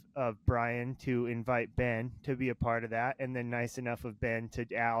enough of Brian to invite Ben to be a part of that, and then nice enough of Ben to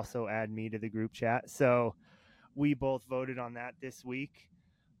also add me to the group chat. So we both voted on that this week.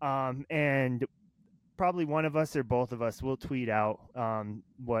 And probably one of us or both of us will tweet out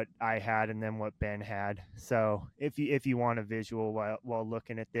what I had and then what Ben had. So if you want a visual while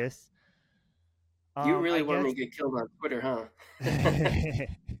looking at this, You really I want guess me to get killed on Twitter, huh?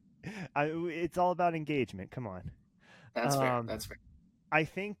 it's all about engagement. Come on. That's fair. That's fair. I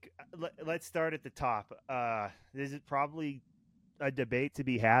think let's start at the top. This is probably a debate to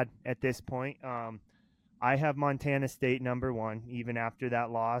be had at this point. I have Montana State number one, even after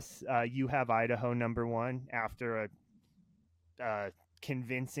that loss. You have Idaho number one after a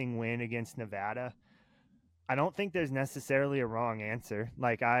convincing win against Nevada. I don't think there's necessarily a wrong answer.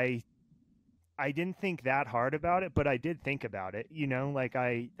 Like I didn't think that hard about it, but I did think about it. You know, like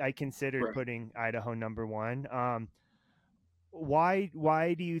I considered Right. putting Idaho number one.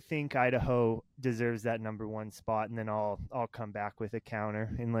 Why do you think Idaho deserves that number one spot? And then I'll come back with a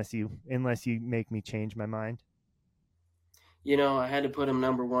counter unless you make me change my mind. I had to put him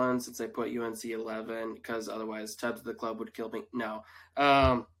number one since I put UNC 11 because otherwise Tubbs of the Club would kill me. No.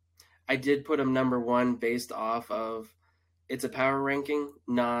 I did put him number one based off of it's a power ranking,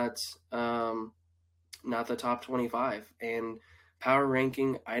 not the top 25. And power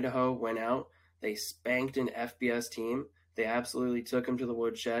ranking, Idaho went out. They spanked an FBS team. They absolutely took him to the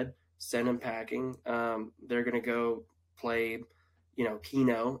woodshed, sent him packing. They're going to go play,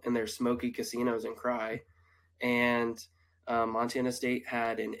 Keno in their smoky casinos and cry. And Montana State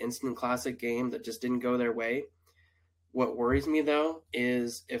had an instant classic game that just didn't go their way. What worries me, though,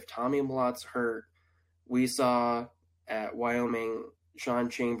 is if Tommy Malot's hurt, we saw at Wyoming Sean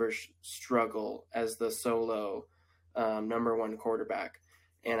Chambers struggle as the solo number one quarterback.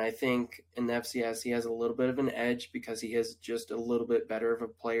 And I think in the FCS, he has a little bit of an edge because he is just a little bit better of a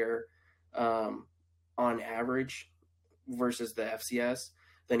player on average versus the FCS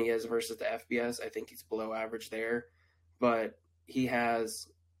than he is versus the FBS. I think he's below average there. But he has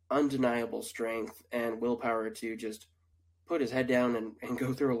undeniable strength and willpower to just put his head down and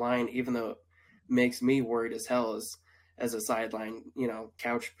go through a line, even though it makes me worried as hell as a sideline,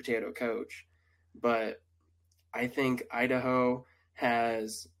 couch potato coach. But I think Idaho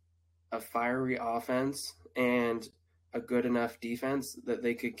has a fiery offense and a good enough defense that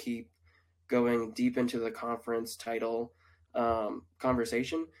they could keep going deep into the conference title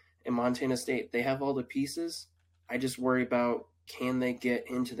conversation. In Montana State, they have all the pieces. I just worry about, can they get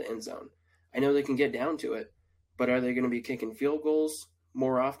into the end zone? I know they can get down to it, but are they going to be kicking field goals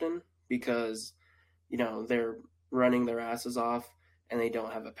more often because, they're running their asses off and they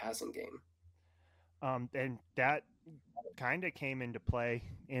don't have a passing game? And that kind of came into play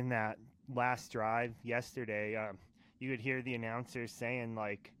in that last drive yesterday. You could hear the announcers saying,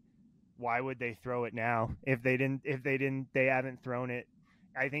 like, why would they throw it now if they haven't thrown it.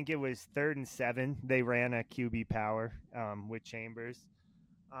 I think it was 3rd and 7. They ran a QB power with Chambers.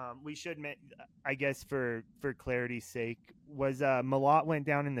 We should, I guess, for clarity's sake, was Malott went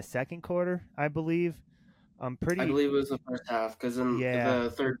down in the second quarter, I believe. I believe it was the first half because in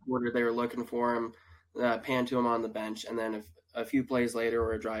the third quarter they were looking for him, panned to him on the bench, and then a few plays later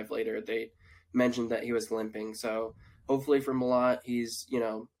or a drive later they mentioned that he was limping. So hopefully for Malott, he's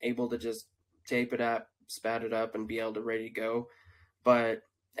able to just tape it up, spat it up, and be able to ready to go. But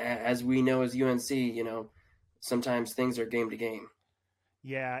as we know as UNC, sometimes things are game to game.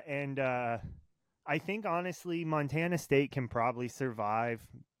 Yeah, and I think honestly Montana State can probably survive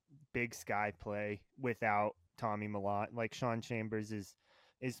Big Sky play without Tommy Malott. Like Sean Chambers is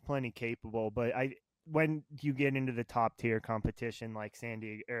plenty capable, but when you get into the top tier competition like San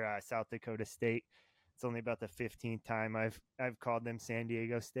Diego or South Dakota State, it's only about the 15th time I've called them San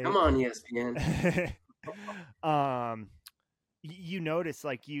Diego State. Come on, ESPN. You notice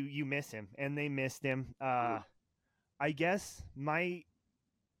like you miss him, and they missed him. I guess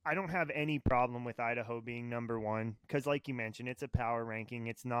I don't have any problem with Idaho being number one because, like you mentioned, it's a power ranking.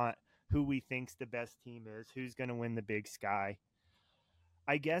 It's not who we think's the best team is, who's going to win the Big Sky.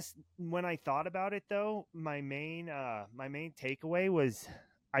 I guess when I thought about it, though, my main takeaway was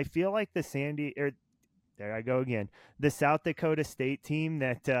I feel like the South Dakota State team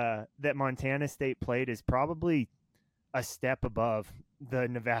that Montana State played is probably a step above the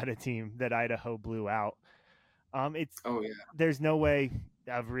Nevada team that Idaho blew out. It's Oh yeah. there's no way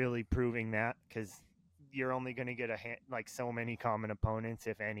of really proving that because you're only going to get like so many common opponents,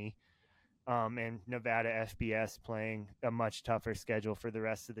 if any. And Nevada FBS playing a much tougher schedule for the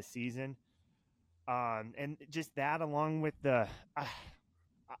rest of the season. And just that, along with the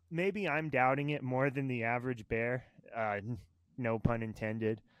maybe I'm doubting it more than the average bear. No pun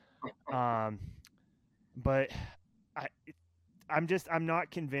intended. Um, but I, I'm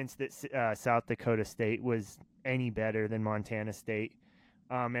not convinced that South Dakota State was any better than Montana State.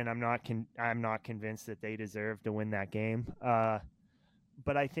 And I'm not convinced that they deserve to win that game.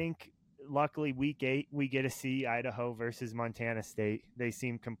 But I think luckily week 8 we get to see Idaho versus Montana State. They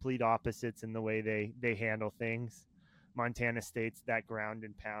seem complete opposites in the way they handle things. Montana State's that ground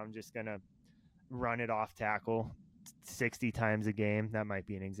and pound, just gonna run it off tackle 60 times a game. That might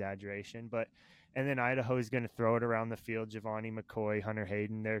be an exaggeration, but and then Idaho's going to throw it around the field. Giovanni McCoy, Hunter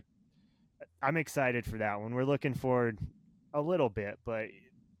Hayden. I'm excited for that one. We're looking forward a little bit, but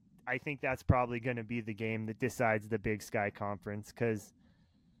I think that's probably going to be the game that decides the Big Sky Conference because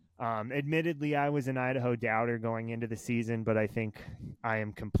admittedly, I was an Idaho doubter going into the season, but I think I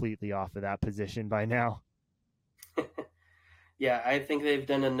am completely off of that position by now. Yeah, I think they've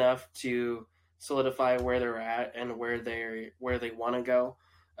done enough to solidify where they're at and where they want to go.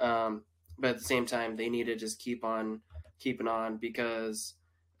 But at the same time, they need to just keep on keeping on because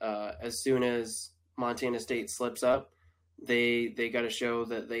as soon as Montana State slips up, they got to show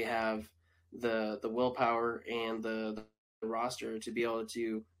that they have the willpower and the roster to be able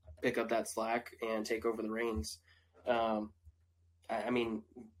to pick up that slack and take over the reins. I mean,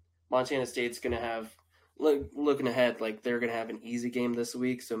 Montana State's going to have looking ahead, like they're going to have an easy game this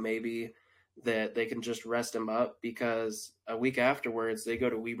week, so maybe that they can just rest them up because a week afterwards they go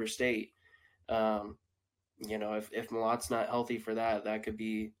to Weber State. If Malot's not healthy for that could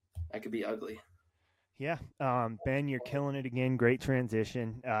be ugly. Yeah, Ben, you're killing it again. Great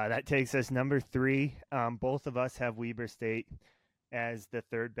transition. That takes us number 3. Both of us have Weber State as the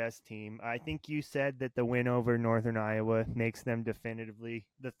third best team. I think you said that the win over Northern Iowa makes them definitively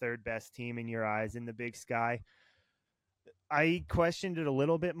the third best team in your eyes in the Big Sky. I questioned it a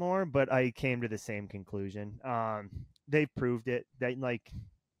little bit more, but I came to the same conclusion. They've proved it.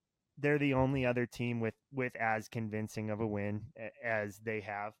 They're the only other team with as convincing of a win as they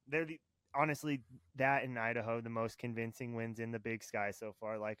have. Honestly, that in Idaho, the most convincing wins in the Big Sky so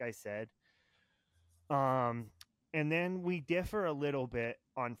far, like I said. And then we differ a little bit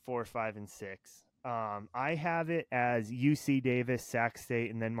on 4, 5, and 6. I have it as UC Davis, Sac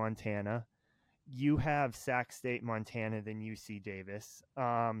State, and then Montana. You have Sac State, Montana, then UC Davis.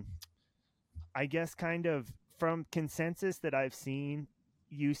 I guess kind of from consensus that I've seen,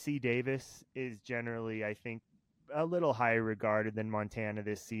 UC Davis is generally, I think, a little higher regarded than Montana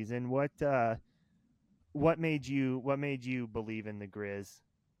this season. What made you believe in the Grizz?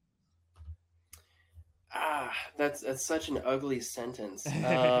 That's such an ugly sentence.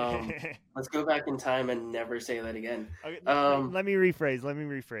 Let's go back in time and never say that again. Okay, let me rephrase.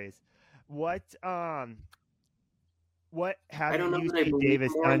 What hasn't UC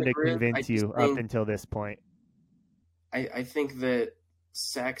Davis done to convince you up until this point? I think that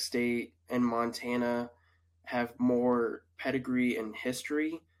Sac State and Montana have more pedigree and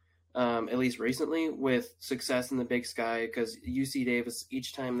history, at least recently, with success in the Big Sky because UC Davis,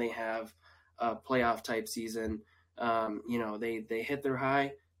 each time they have a playoff type season, they hit their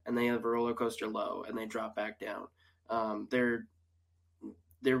high and they have a roller coaster low and they drop back down.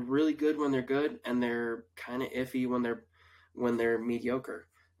 They're really good when they're good and they're kind of iffy when they're mediocre.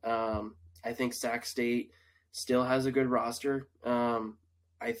 I think Sac State still has a good roster.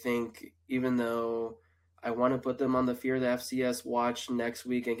 I think even though I want to put them on the Fear the FCS watch next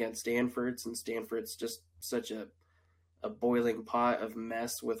week against Stanford, since Stanford's just such a boiling pot of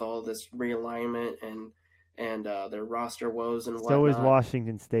mess with all this realignment and their roster woes and whatnot. So is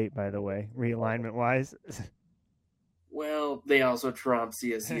Washington State, by the way, realignment wise. Well, they also trump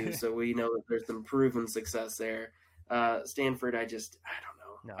CSU, so we know that there's some proven success there. Stanford, I don't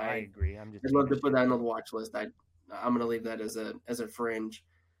know. No, I agree. I'd love to put that on the watch list. I'm going to leave that as a fringe,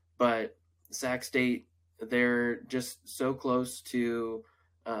 but Sac State, they're just so close to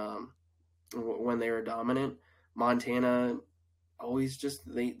when they were dominant. Montana always just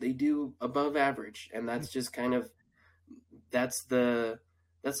they do above average, and that's just kind of that's the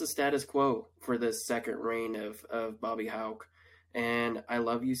status quo for this second reign of Bobby Hauck. And I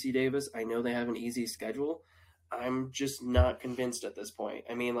love UC Davis. I know they have an easy schedule. I'm just not convinced at this point.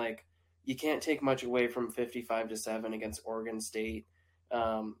 I mean, like, you can't take much away from 55-7 against Oregon State.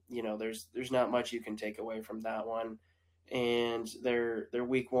 There's not much you can take away from that one. And their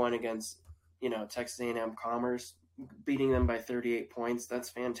week 1 against Texas A&M Commerce, beating them by 38 points. That's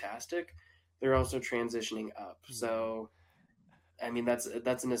fantastic. They're also transitioning up. So, I mean, that's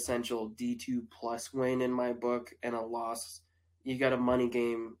an essential D2 plus win in my book, and a loss. You got a money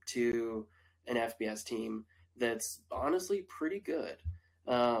game to an FBS team that's honestly pretty good.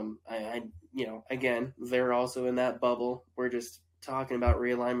 Again, they're also in that bubble. We're just talking about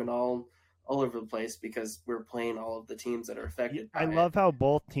realignment all over the place because we're playing all of the teams that are affected I by it. love how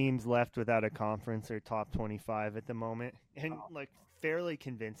both teams left without a conference or top 25 at the moment, and like fairly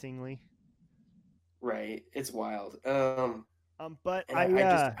convincingly. Right, it's wild. But And I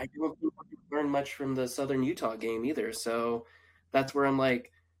don't think we learned much from the Southern Utah game either. So that's where I'm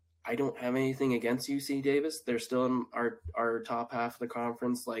like, I don't have anything against UC Davis. They're still in our top half of the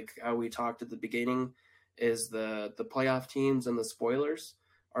conference. Like how we talked at the beginning, is the playoff teams and the spoilers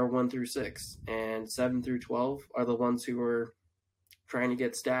are 1 through 6, and 7 through 12 are the ones who are trying to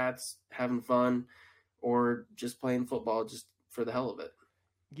get stats, having fun, or just playing football just for the hell of it.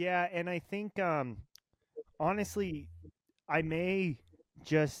 yeah, and I think honestly, I may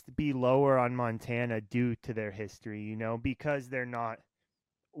just be lower on Montana due to their history, because they're not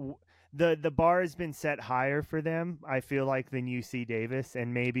the bar has been set higher for them, I feel like, than UC Davis,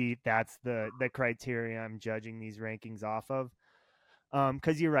 and maybe that's the criteria I'm judging these rankings off of.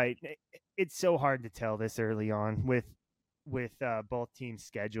 Because you're right, it's so hard to tell this early on with both teams'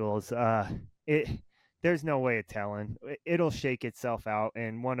 schedules. It There's no way of telling. It'll shake itself out,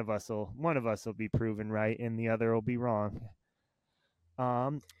 and one of us will be proven right, and the other will be wrong.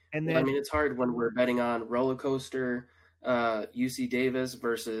 And Well, I then mean, it's hard when we're betting on roller coaster, UC Davis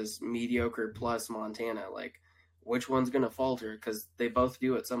versus mediocre plus Montana. Like, which one's going to falter? Because they both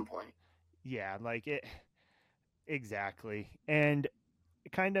do at some point. yeah, like it exactly. And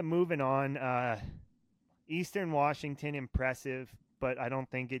kind of moving on, Eastern Washington, impressive, but I don't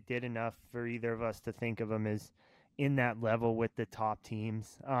think it did enough for either of us to think of them as in that level with the top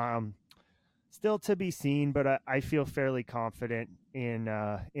teams. Still to be seen, but I feel fairly confident in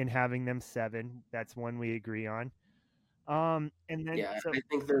having them 7. That's one we agree on. And then Yeah, so I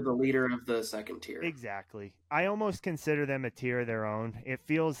think they're the leader of the second tier. exactly, I almost consider them a tier of their own. It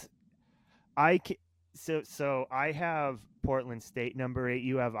feels I ca- so I have Portland State number 8.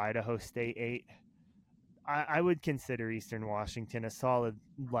 You have Idaho State 8. I would consider Eastern Washington a solid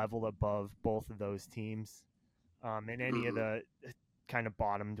level above both of those teams, and any of Hmm. the kind of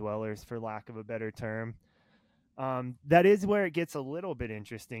bottom dwellers, for lack of a better term. That is where it gets a little bit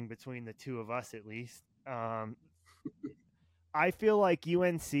interesting between the two of us, at least. I feel like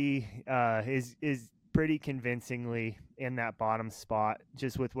UNC is pretty convincingly in that bottom spot,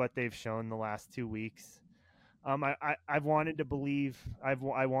 just with what they've shown the last 2 weeks. I've wanted to believe, I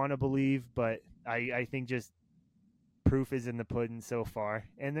want to believe, but I think just proof is in the pudding so far,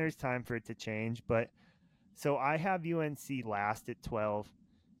 and there's time for it to change. But so I have UNC last at 12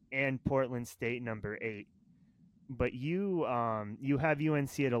 and Portland State number 8. But you have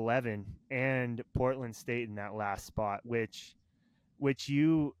UNC at 11 and Portland State in that last spot, which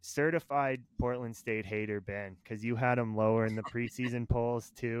you certified Portland State hater, Ben, because you had them lower in the preseason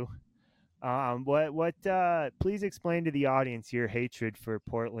polls too. Please explain to the audience your hatred for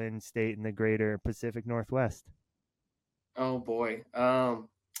Portland State and the greater Pacific Northwest. Oh boy.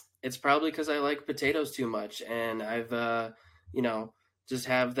 It's probably because I like potatoes too much, and I've you know, just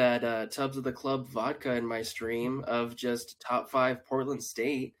have that Tubs of the Club vodka in my stream of just top five Portland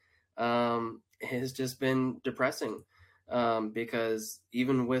State. Has just been depressing. Because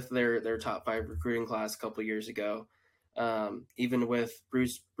even with their top five recruiting class a couple years ago, even with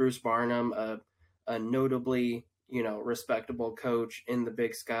Bruce Barnum, a notably respectable coach in the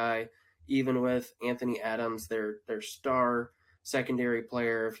Big Sky, even with Anthony Adams, their star secondary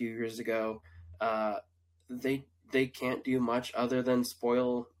player a few years ago, uh, they can't do much other than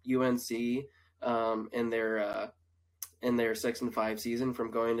spoil UNC in their 6-5 season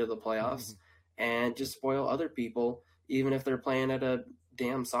from going to the playoffs, and just spoil other people, even if they're playing at a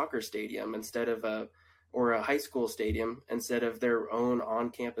damn soccer stadium instead of a high school stadium instead of their own on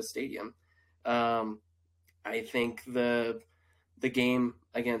campus stadium. Um, I think the game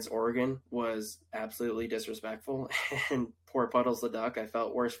against Oregon was absolutely disrespectful, and poor Puddles the Duck, I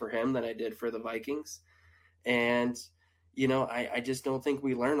felt worse for him than I did for the Vikings. And I just don't think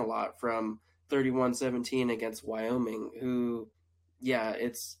we learn a lot from 31-17 against Wyoming, who, yeah,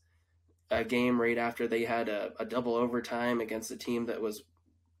 it's a game right after they had a double overtime against a team that was,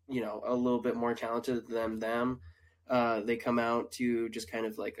 a little bit more talented than them. They come out to just kind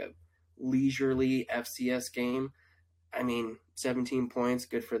of like a leisurely FCS game. I mean, 17 points,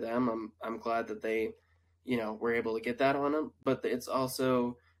 good for them. I'm glad that they, were able to get that on them. But it's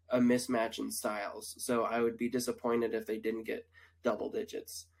also a mismatch in styles. So I would be disappointed if they didn't get double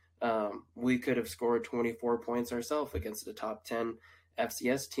digits. We could have scored 24 points ourselves against a top 10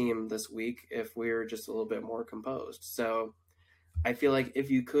 FCS team this week if we were just a little bit more composed. So I feel like if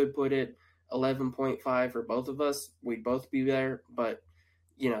you could put it 11.5 for both of us, we'd both be there. But,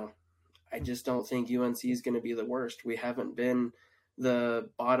 I just don't think UNC is going to be the worst. We haven't been the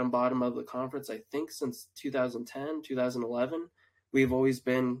bottom of the conference, I think, since 2010, 2011. We've always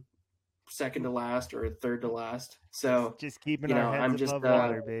been second to last or third to last. So, just keeping our heads I'm just above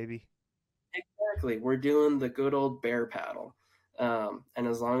water, baby. Exactly. We're doing the good old bear paddle. And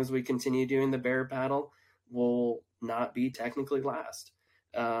as long as we continue doing the bear paddle, we'll not be technically last.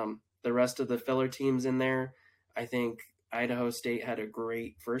 The rest of the filler teams in there, I think Idaho State had a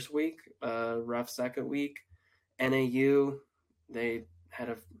great first week, rough second week. NAU, they had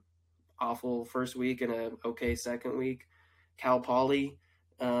an awful first week and an okay second week. Cal Poly,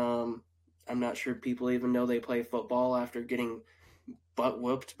 I'm not sure people even know they play football after getting butt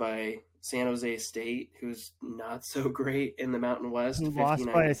whooped by San Jose State, who's not so great in the Mountain West. Who lost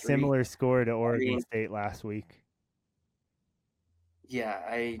by a similar score to Oregon State last week. Yeah,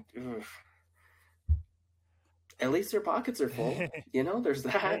 at least their pockets are full. There's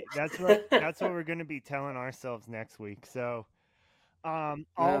that. Hey, that's what we're going to be telling ourselves next week. So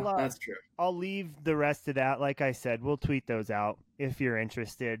that's true. I'll leave the rest of that. Like I said, we'll tweet those out if you're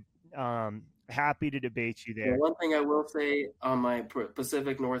interested. Happy to debate you there. One thing I will say on my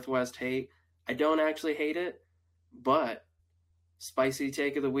Pacific Northwest hate, I don't actually hate it, but spicy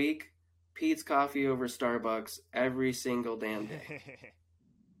take of the week, Pete's Coffee over Starbucks every single damn day.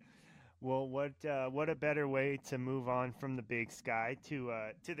 Well, what a better way to move on from the Big Sky to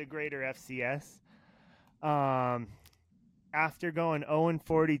the greater FCS. After going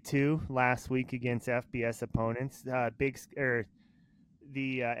 0-42 last week against FBS opponents, the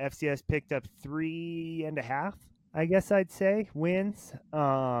FCS picked up 3.5, I guess I'd say, wins.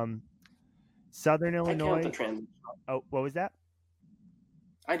 Southern Illinois. I'd count the transitional. Oh, what was that?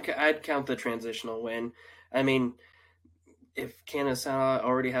 I'd count the transitional win. I mean, if Kennesaw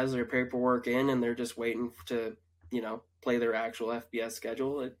already has their paperwork in and they're just waiting to, play their actual FBS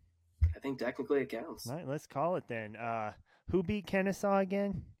schedule, I think technically it counts. All right, let's call it then. Who beat Kennesaw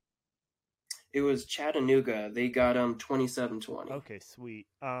again? It was Chattanooga. They got them 27-20. Okay, sweet.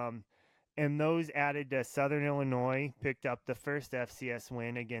 And those added to Southern Illinois, picked up the first FCS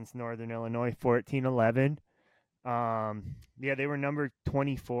win against Northern Illinois, 14-11. They were number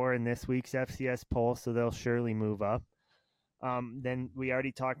 24 in this week's FCS poll, so they'll surely move up. Then we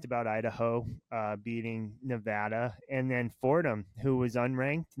already talked about Idaho beating Nevada, and then Fordham, who was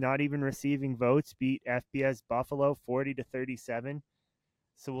unranked, not even receiving votes, beat FBS Buffalo 40-37.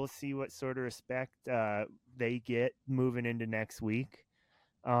 So we'll see what sort of respect they get moving into next week.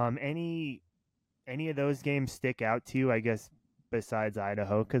 Any of those games stick out to you, I guess, besides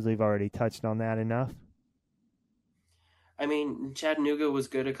Idaho, because we've already touched on that enough? I mean, Chattanooga was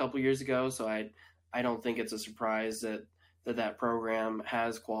good a couple years ago, so I don't think it's a surprise that program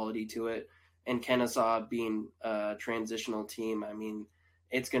has quality to it. And Kennesaw being a transitional team, I mean,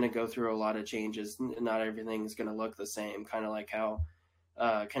 it's going to go through a lot of changes. Not everything's going to look the same, kind of like how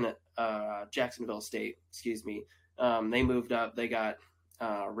Jacksonville State, they moved up. They got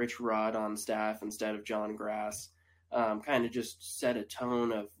Rich Rod on staff instead of John Grass. Kind of just set a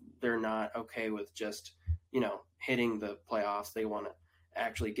tone of they're not okay with just, hitting the playoffs. They want to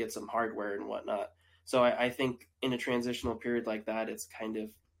actually get some hardware and whatnot. So I think in a transitional period like that, it's kind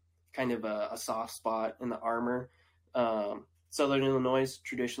of a soft spot in the armor. Southern Illinois,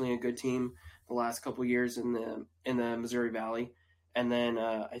 traditionally a good team the last couple years in the Missouri Valley. And then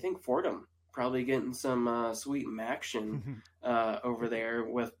I think Fordham probably getting some sweet action over there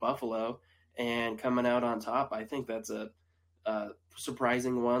with Buffalo and coming out on top. I think that's a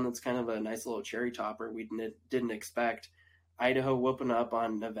surprising one. That's kind of a nice little cherry topper we didn't expect. Idaho whooping up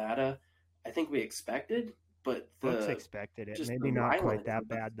on Nevada. I think we expected, but folks expected it. Maybe not quite that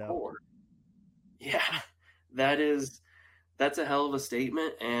bad though. Yeah, that's a hell of a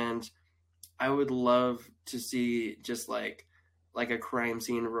statement, and I would love to see just like a crime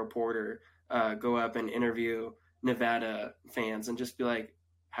scene reporter go up and interview Nevada fans and just be like,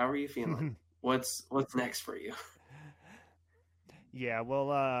 "How are you feeling? What's next for you?" Yeah,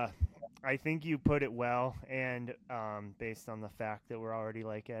 well, I think you put it well, and based on the fact that we're already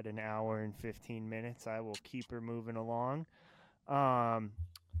at an hour and 15 minutes, I will keep her moving along.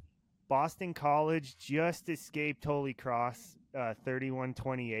 Boston College just escaped Holy Cross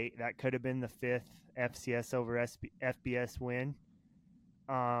 31-28. That could have been the fifth FCS over FBS win.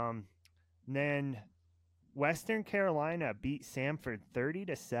 Then Western Carolina beat Samford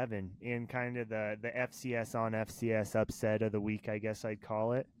 30-7 in kind of the FCS on FCS upset of the week, I guess I'd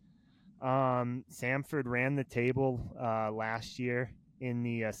call it. Samford ran the table last year in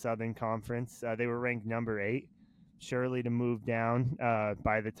the Southern Conference. They were ranked number 8, surely to move down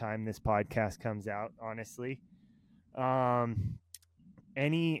by the time this podcast comes out, honestly.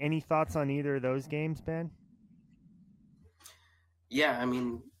 Any thoughts on either of those games, Ben? Yeah, I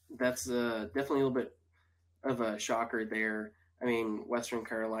mean that's definitely a little bit of a shocker there. I mean, Western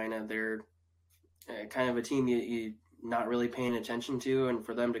Carolina, they're kind of a team you not really paying attention to, and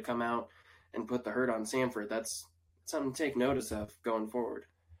for them to come out and put the hurt on Samford, that's something to take notice of going forward.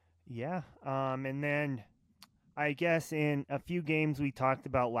 Yeah. And then I guess in a few games we talked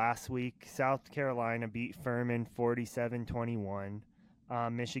about last week, South Carolina beat Furman 47-21.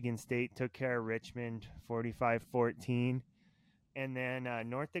 Michigan State took care of Richmond 45-14. And then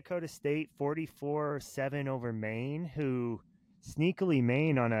North Dakota State 44-7 over Maine, who sneakily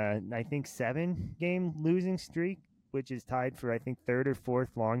Maine on I think 7-game losing streak, which is tied for I think third or fourth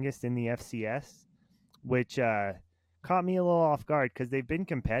longest in the FCS, which caught me a little off guard because they've been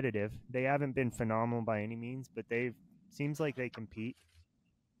competitive. They haven't been phenomenal by any means, but they've seems like they compete.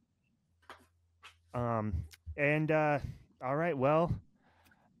 And all right, well,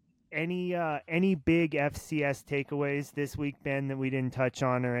 any big FCS takeaways this week, Ben, that we didn't touch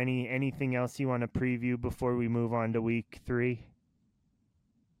on, or anything else you want to preview before we move on to week 3?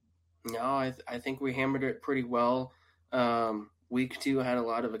 No, I think we hammered it pretty well. Week 2 had a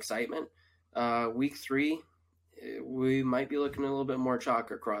lot of excitement. Week 3, we might be looking a little bit more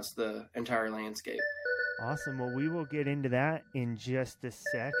chalk across the entire landscape. Awesome. Well, we will get into that in just a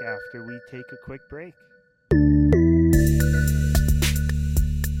sec after we take a quick break.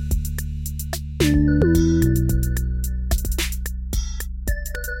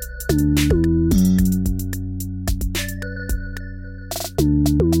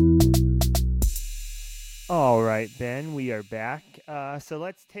 All right, Ben, we are back. So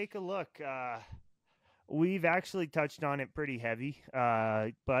let's take a look. We've actually touched on it pretty heavy,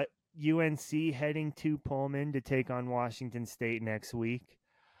 but UNC heading to Pullman to take on Washington State next week.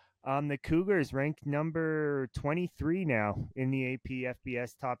 The Cougars ranked number 23 now in the AP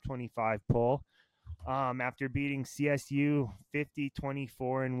FBS Top 25 poll after beating CSU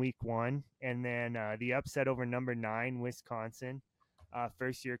 50-24 in week 1, and then the upset over number 9 Wisconsin.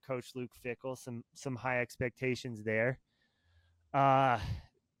 First-year coach Luke Fickell, some high expectations there.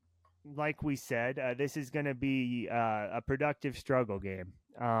 Like we said, this is going to be a productive struggle game.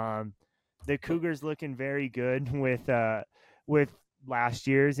 The Cougars looking very good with last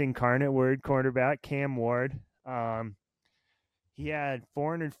year's Incarnate Word quarterback Cam Ward. He had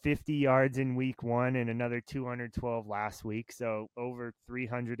 450 yards in week 1 and another 212 last week, so over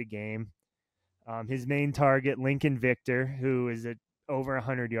 300 a game. His main target, Lincoln Victor, who is at over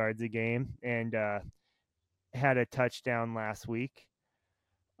 100 yards a game and had a touchdown last week.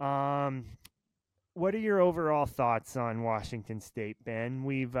 What are your overall thoughts on Washington State, Ben?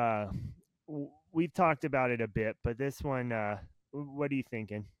 We've talked about it a bit, but this one, what are you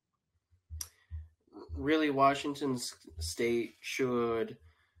thinking? Really, Washington State should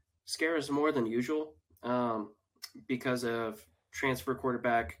scare us more than usual because of transfer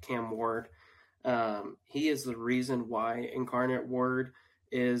quarterback Cam Ward. He is the reason why Incarnate Word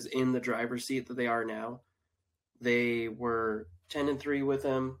is in the driver's seat that they are now. They were 10-3 with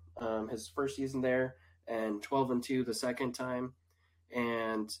him his first season there, and 12-2 the second time,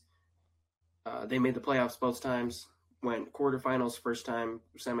 and they made the playoffs both times. Went quarterfinals first time,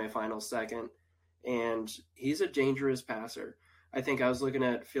 semifinals second, and he's a dangerous passer. I think I was looking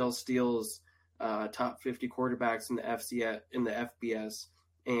at Phil Steele's top 50 quarterbacks in the FCS in the FBS,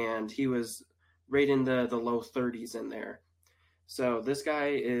 and he was right in the low 30s in there. So this guy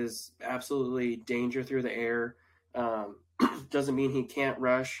is absolutely danger through the air. Doesn't mean he can't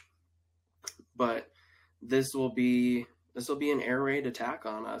rush, but this will be an air raid attack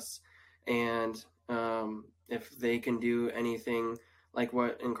on us. And if they can do anything like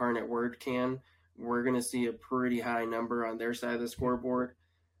what Incarnate Word can, we're going to see a pretty high number on their side of the scoreboard.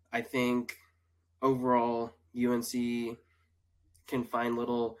 I think overall UNC can find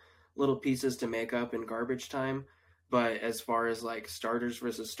little pieces to make up in garbage time, but as far as like starters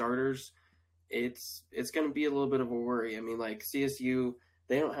versus starters, it's going to be a little bit of a worry. I mean, like CSU,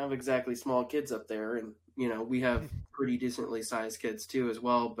 they don't have exactly small kids up there, and we have pretty decently sized kids too as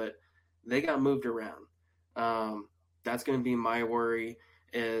well, but they got moved around. That's going to be my worry,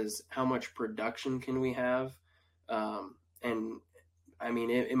 is how much production can we have? And I mean,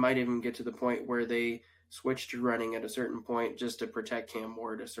 it might even get to the point where they switch to running at a certain point just to protect Cam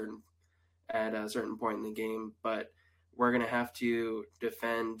Ward at a certain point in the game, but we're going to have to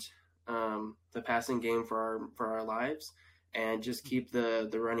defend the passing game for our lives and just keep the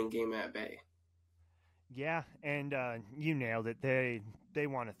running game at bay. Yeah, and you nailed it. They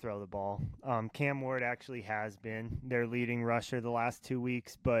want to throw the ball. Cam Ward actually has been their leading rusher the last 2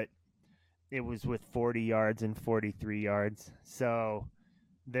 weeks, but it was with 40 yards and 43 yards. So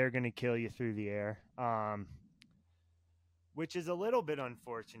they're going to kill you through the air, which is a little bit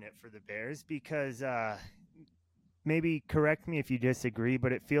unfortunate for the Bears because maybe correct me if you disagree,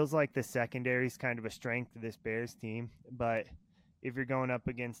 but it feels like the secondary is kind of a strength of this Bears team. But if you're going up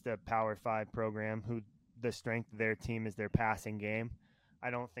against a Power 5 program who the strength of their team is their passing game,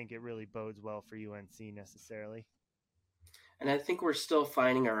 I don't think it really bodes well for UNC necessarily. And I think we're still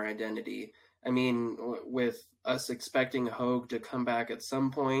finding our identity. I mean, with us expecting Hogue to come back at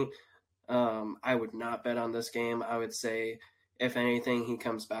some point, I would not bet on this game. I would say, if anything, he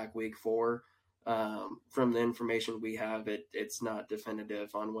comes back week 4. From the information we have, it's not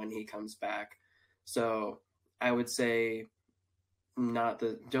definitive on when he comes back. So I would say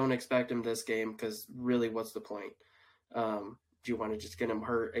don't expect him this game because really, what's the point? Do you want to just get him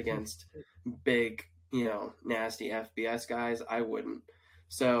hurt against big, nasty FBS guys? I wouldn't.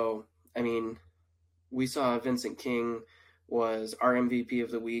 So, I mean, we saw Vincent King was our MVP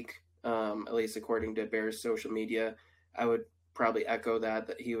of the week, at least according to Bears social media. I would probably echo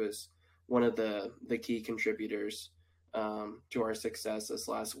that he was one of the key contributors to our success this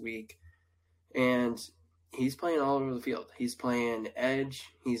last week. And he's playing all over the field. He's playing edge.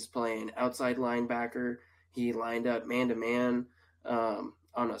 He's playing outside linebacker. He lined up man-to-man on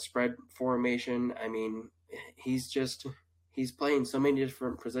a spread formation. I mean, he's playing so many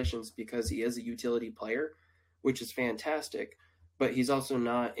different positions because he is a utility player, which is fantastic. But he's also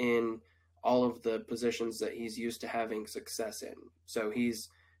not in all of the positions that he's used to having success in. So he's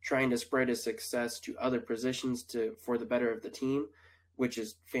trying to spread his success to other positions for the better of the team, which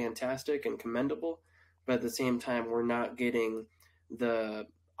is fantastic and commendable. But at the same time, we're not getting the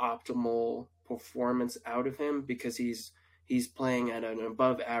optimal performance out of him because he's playing at an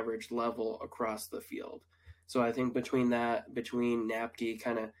above average level across the field. So I think between Napke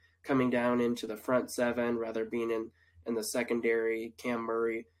kind of coming down into the front 7 rather being in the secondary, Cam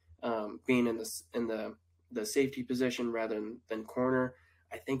Murray being in the safety position rather than corner,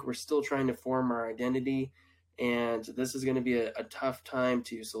 I think we're still trying to form our identity, and this is going to be a tough time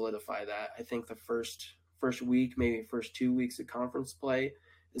to solidify that. I think the first week, maybe first 2 weeks of conference play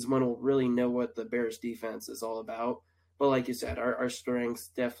is when we'll really know what the Bears defense is all about. But like you said, our strengths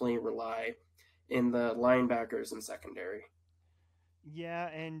definitely rely in the linebackers and secondary. Yeah,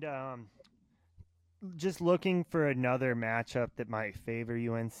 and just looking for another matchup that might favor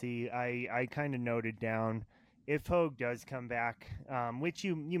UNC, I kind of noted down if Hogue does come back, which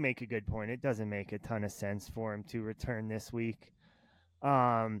you make a good point. It doesn't make a ton of sense for him to return this week.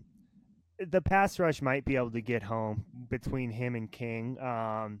 The pass rush might be able to get home between him and King.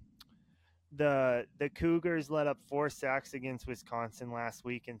 The Cougars let up 4 sacks against Wisconsin last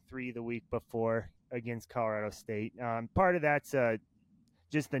week and 3 the week before against Colorado State. Part of that's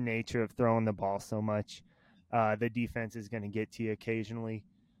just the nature of throwing the ball so much. The defense is going to get to you occasionally,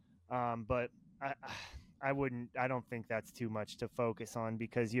 but I don't think that's too much to focus on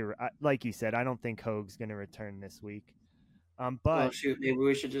because like you said, I don't think Hogue's going to return this week. But shoot, maybe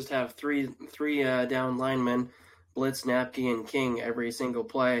we should just have three down linemen, blitz Napke and King every single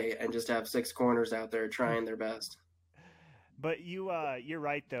play, and just have 6 corners out there trying their best. But you're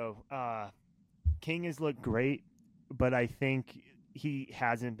right though. King has looked great, but I think he's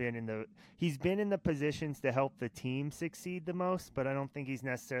been in the positions to help the team succeed the most, but I don't think he's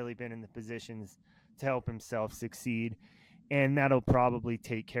necessarily been in the positions to help himself succeed. And that'll probably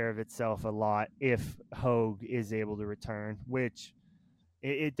take care of itself a lot if Hogue is able to return, which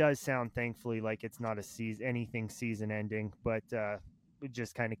it does sound thankfully like it's not anything season ending, but we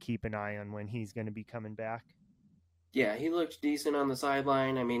just kind of keep an eye on when he's going to be coming back. Yeah, he looked decent on the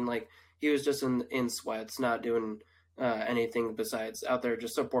sideline. I mean, like, he was just in sweats, not doing anything besides out there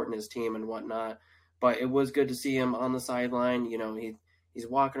just supporting his team and whatnot. But it was good to see him on the sideline. He's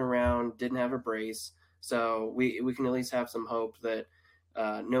walking around, didn't have a brace. So we can at least have some hope that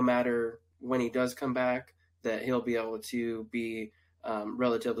no matter when he does come back, that he'll be able to be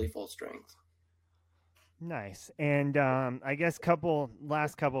relatively full strength. Nice. And I guess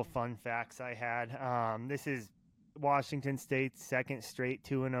last couple fun facts I had. This is Washington State's second straight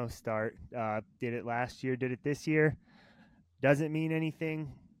 2-0 start. Did it last year, did it this year. Doesn't mean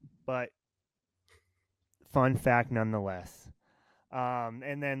anything, but fun fact nonetheless.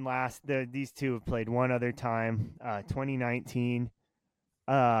 And then these two have played one other time, 2019.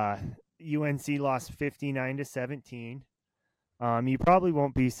 UNC lost 59-17. You probably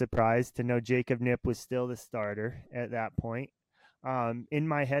won't be surprised to know Jacob Knipp was still the starter at that point. In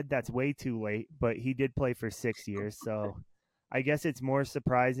my head, that's way too late, but he did play for 6 years, so I guess it's more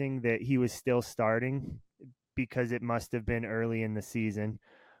surprising that he was still starting because it must have been early in the season,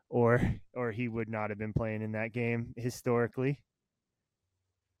 or he would not have been playing in that game historically.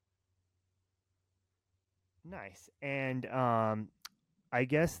 Nice. And I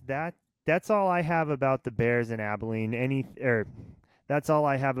guess that's all I have about the Bears and Abilene. That's all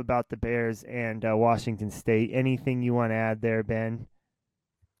I have about the Bears and Washington State. Anything you want to add there, Ben?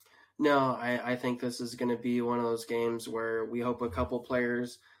 No, I think this is going to be one of those games where we hope a couple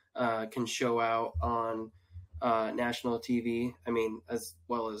players can show out on national TV. I mean, as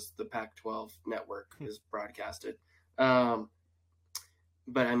well as the Pac-12 network is broadcasted.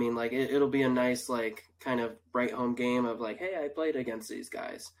 But I mean, like it'll be a nice, like, kind of bright home game of like, hey, I played against these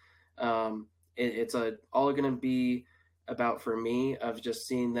guys. It's all going to be about, for me, of just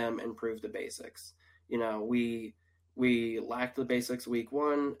seeing them improve the basics. You know, we lacked the basics week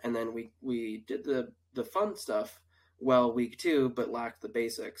 1, and then we did the fun stuff well week 2, but lacked the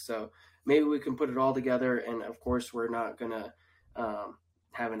basics. So maybe we can put it all together. And of course, we're not gonna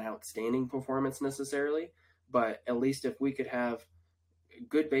have an outstanding performance necessarily, but at least if we could have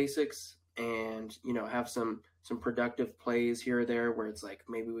good basics and, you know, have some productive plays here or there where it's like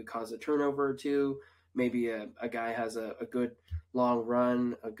maybe we cause a turnover or two, maybe a guy has a good long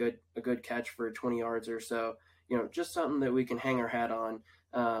run, a good catch for 20 yards or so, you know, just something that we can hang our hat on,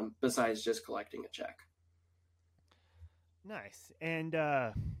 besides just collecting a check. Nice. And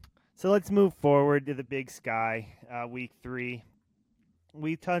so let's move forward to the Big Sky, week 3.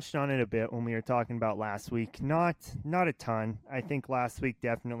 We touched on it a bit when we were talking about last week. Not a ton. I think last week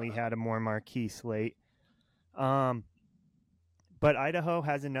definitely had a more marquee slate. But Idaho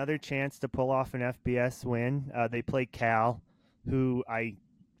has another chance to pull off an FBS win. They play Cal, who I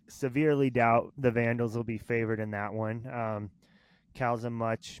severely doubt the Vandals will be favored in that one. Cal's a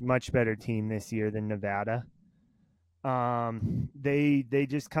much better team this year than Nevada. They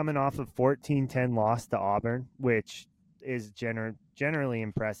just coming off a 14-10 loss to Auburn, which is generally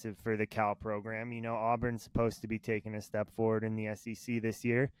impressive for the Cal program. You know, Auburn's supposed to be taking a step forward in the SEC this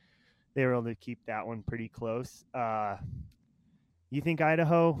year. They were able to keep that one pretty close. You think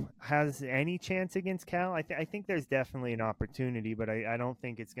Idaho has any chance against Cal? I think there's definitely an opportunity, but I don't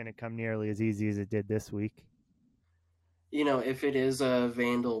think it's going to come nearly as easy as it did this week. You know, if it is a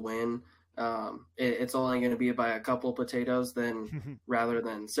Vandal win, it's only going to be by a couple potatoes then rather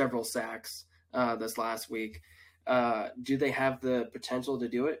than several sacks this last week. Do they have the potential to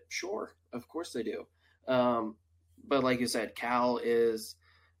do it? Sure, of course they do. But like you said, Cal is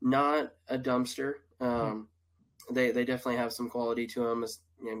not a dumpster. They definitely have some quality to them. It's,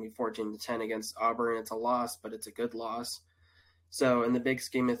 you know, 14-10 against Auburn. It's a loss, but it's a good loss. So in the big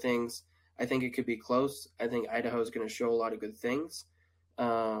scheme of things, I think it could be close. I think Idaho is going to show a lot of good things.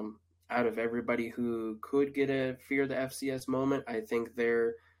 Out of everybody who could get a fear the FCS moment, I think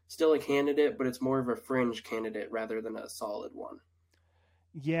they're still a candidate, but it's more of a fringe candidate rather than a solid one.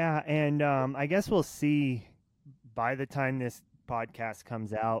 Yeah, and I guess we'll see by the time this podcast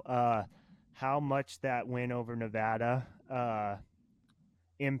comes out how much that win over Nevada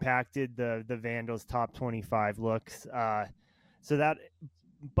impacted the Vandals' top 25 looks.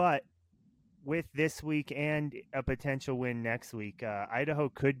 But with this week and a potential win next week, Idaho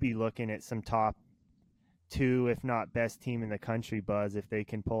could be looking at some top 2, if not best team in the country buzz if they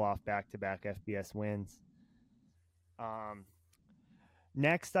can pull off back-to-back FBS wins.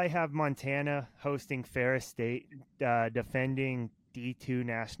 Next, I have Montana hosting Ferris State, defending D2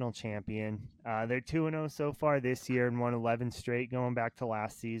 national champion. They're 2-0 so far this year and won 11 straight going back to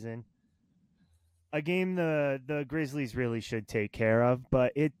last season. A game the Grizzlies really should take care of,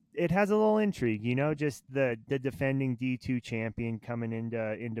 but it has a little intrigue, you know, just the defending D2 champion coming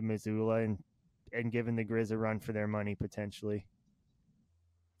into Missoula and giving the Grizz a run for their money potentially.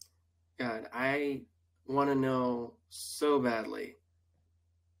 God, I want to know so badly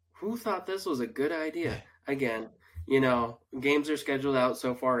who thought this was a good idea. Again, you know, games are scheduled out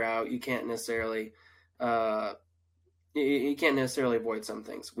so far out, you can't necessarily avoid some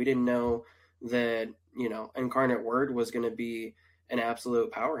things. We didn't know that, you know, Incarnate Word was going to be an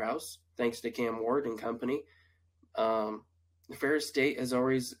absolute powerhouse thanks to Cam Ward and company. Ferris State has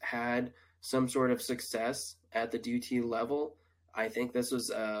always had some sort of success at the DT level. I think this was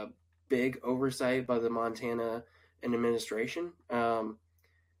a big oversight by the Montana administration.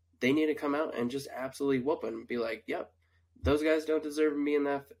 They need to come out and just absolutely whoop them. Be like, yep, those guys don't deserve to be in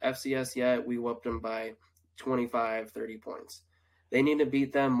the FCS yet. We whooped them by 25, 30 points. They need to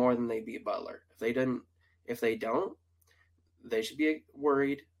beat them more than they beat Butler. If they don't, they should be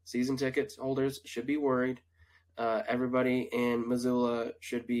worried. Season ticket holders should be worried. Everybody in Missoula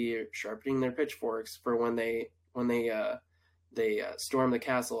should be sharpening their pitchforks for when they storm the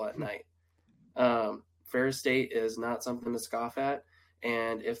castle at night. Ferris State is not something to scoff at,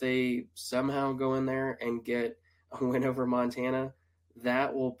 and if they somehow go in there and get a win over Montana,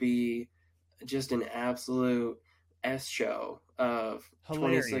 that will be just an absolute S show of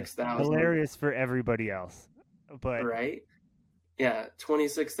Hilarious, 26,000, hilarious for everybody else. But right? Yeah,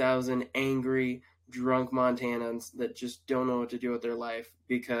 26,000 angry, drunk Montanans that just don't know what to do with their life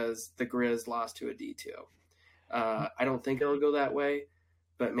because the Grizz lost to a D2. I don't think it'll go that way,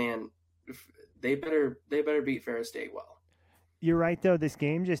 but man, they better beat Ferris State well. you're right, though. This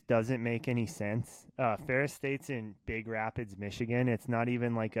game just doesn't make any sense. Ferris State's in Big Rapids, Michigan. It's not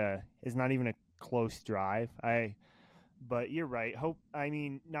even a close drive. But you're right.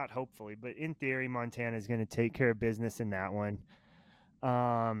 Not hopefully, but in theory, Montana is going to take care of business in that one.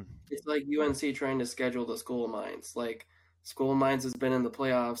 It's like UNC trying to schedule the School of Mines. Like, School of Mines has been in the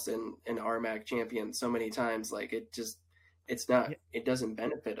playoffs and RMAC champion so many times. Like, it doesn't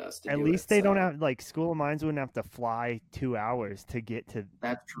benefit us to At do least it. they So don't have School of Mines wouldn't have to fly 2 hours to get to.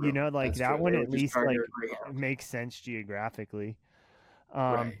 that's true. That's That true. one They at would just least charter a Greyhound. makes sense geographically.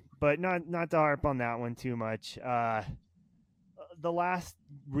 Right. But not to harp on that one too much. The last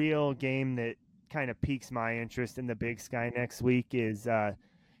real game that kind of piques my interest in the Big Sky next week is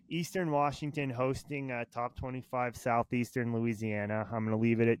Eastern Washington hosting top 25 Southeastern Louisiana. I'm going to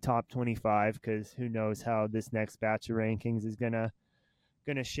leave it at top 25 because who knows how this next batch of rankings is gonna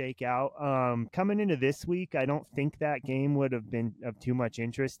shake out. Coming into this week, I don't think that game would have been of too much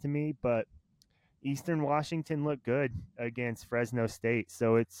interest to me, but Eastern Washington looked good against Fresno State,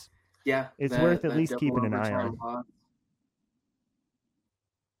 so it's worth at least keeping an eye on. Loss.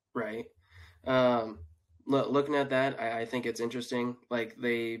 Right. Looking at that, I think it's interesting. Like,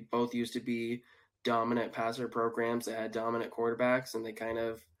 they both used to be dominant passer programs that had dominant quarterbacks, and they kind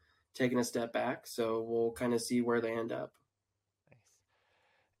of taken a step back. So we'll kind of see where they end up. Nice.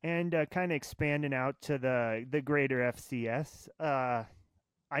 And kind of expanding out to the greater FCS,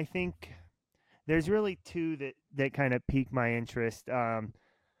 I think there's really two that kind of pique my interest.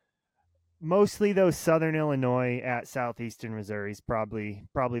 Mostly those Southern Illinois at Southeastern Missouri is probably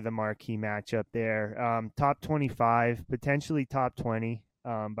the marquee matchup there. Top 25, potentially top 20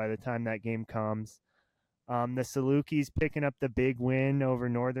 by the time that game comes. The Salukis picking up the big win over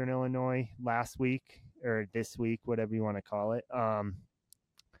Northern Illinois last week or this week, whatever you want to call it.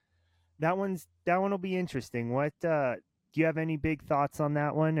 That one will be interesting. What do you have any big thoughts on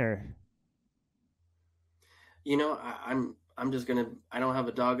that one or? I'm just gonna. I don't have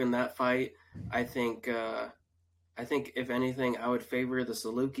a dog in that fight. I think if anything, I would favor the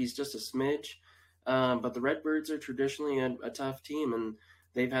Salukis just a smidge. But the Redbirds are traditionally a tough team, and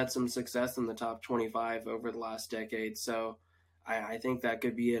they've had some success in the top 25 over the last decade. So I think that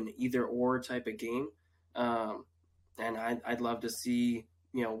could be an either or type of game. And I'd love to see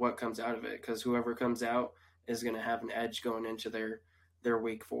what comes out of it, because whoever comes out is going to have an edge going into their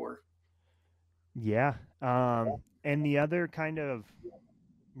week 4. Yeah. And the other kind of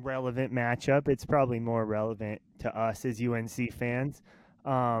relevant matchup, it's probably more relevant to us as UNC fans,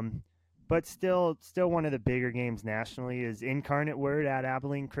 but still one of the bigger games nationally is Incarnate Word at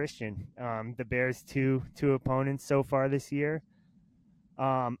Abilene Christian. The Bears' two opponents so far this year.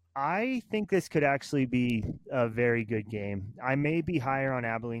 I think this could actually be a very good game. I may be higher on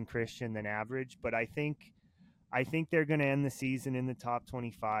Abilene Christian than average, but I think they're going to end the season in the top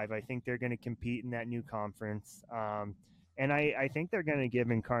 25. I think they're going to compete in that new conference. And I think they're going to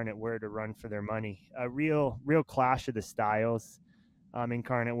give Incarnate Word a run for their money. A real clash of the styles.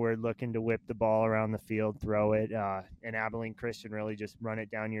 Incarnate Word looking to whip the ball around the field, throw it, and Abilene Christian really just run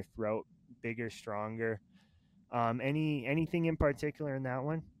it down your throat, bigger, stronger. Anything in particular in that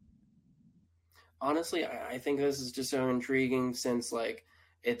one? Honestly, I think this is just so intriguing since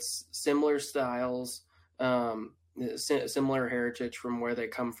it's similar styles, similar heritage from where they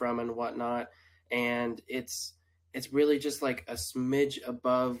come from and whatnot, and it's really just like a smidge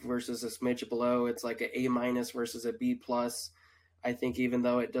above versus a smidge below. It's like a A- versus a B+. I think even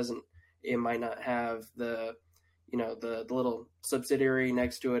though it might not have the little subsidiary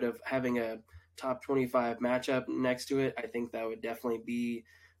next to it of having a top 25 matchup next to it, I think that would definitely be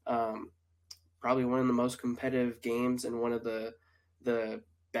probably one of the most competitive games and one of the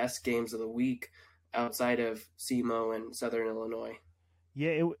best games of the week outside of SEMO and Southern Illinois.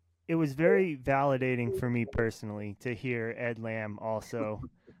 Yeah, it was very validating for me personally to hear Ed Lamb also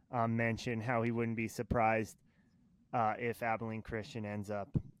mention how he wouldn't be surprised if Abilene Christian ends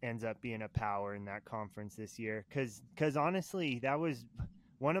up being a power in that conference this year. Because honestly, that was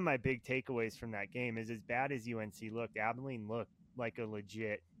one of my big takeaways from that game. Is as bad as UNC looked, Abilene looked like a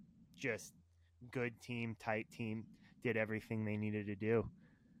legit, just good team, tight team, did everything they needed to do.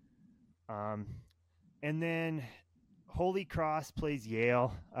 And then Holy Cross plays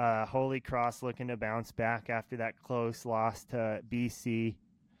Yale. Holy Cross looking to bounce back after that close loss to BC.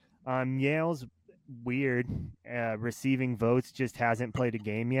 Yale's weird. Receiving votes just hasn't played a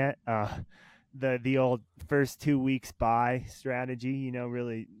game yet. The old first 2 weeks bye strategy,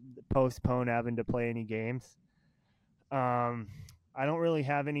 really postpone having to play any games. I don't really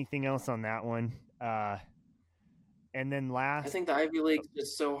have anything else on that one. And then last, I think the Ivy League is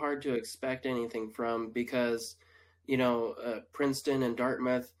just so hard to expect anything from because, Princeton and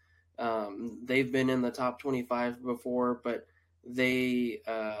Dartmouth, they've been in the top 25 before, but they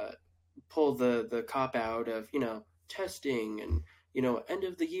pull the cop out of, testing and, end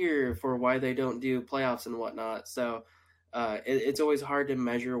of the year for why they don't do playoffs and whatnot. So it's always hard to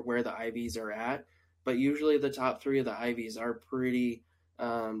measure where the Ivies are at, but usually the top three of the Ivies are pretty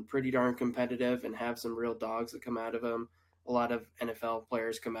darn competitive and have some real dogs that come out of them. A lot of NFL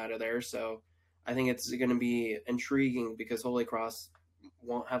players come out of there, so I think it's going to be intriguing because Holy Cross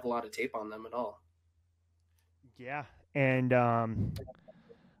won't have a lot of tape on them at all. Yeah, and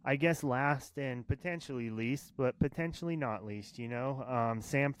I guess last and potentially least, but potentially not least,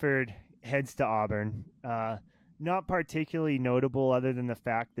 Samford heads to Auburn. Not particularly notable other than the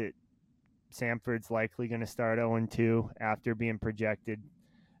fact that Samford's likely going to start 0-2 after being projected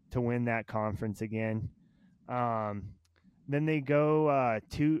to win that conference again. Then they go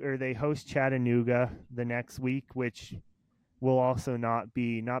they host Chattanooga the next week, which will also not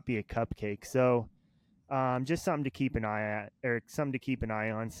be a cupcake. So just something to keep an eye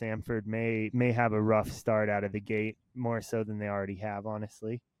on. Samford may have a rough start out of the gate, more so than they already have,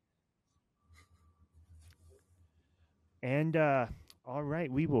 honestly. And all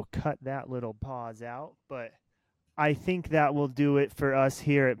right, we will cut that little pause out, but I think that will do it for us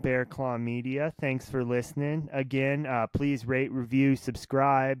here at Bear Claw Media. Thanks for listening. Again, please rate, review,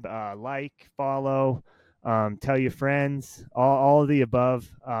 subscribe, like, follow, tell your friends, all of the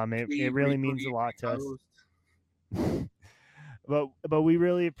above. It really means a lot to us. But we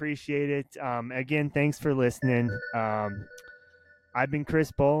really appreciate it. Again, thanks for listening. I've been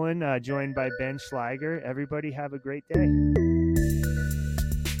Chris Bolin, joined by Ben Schleiger. Everybody have a great day.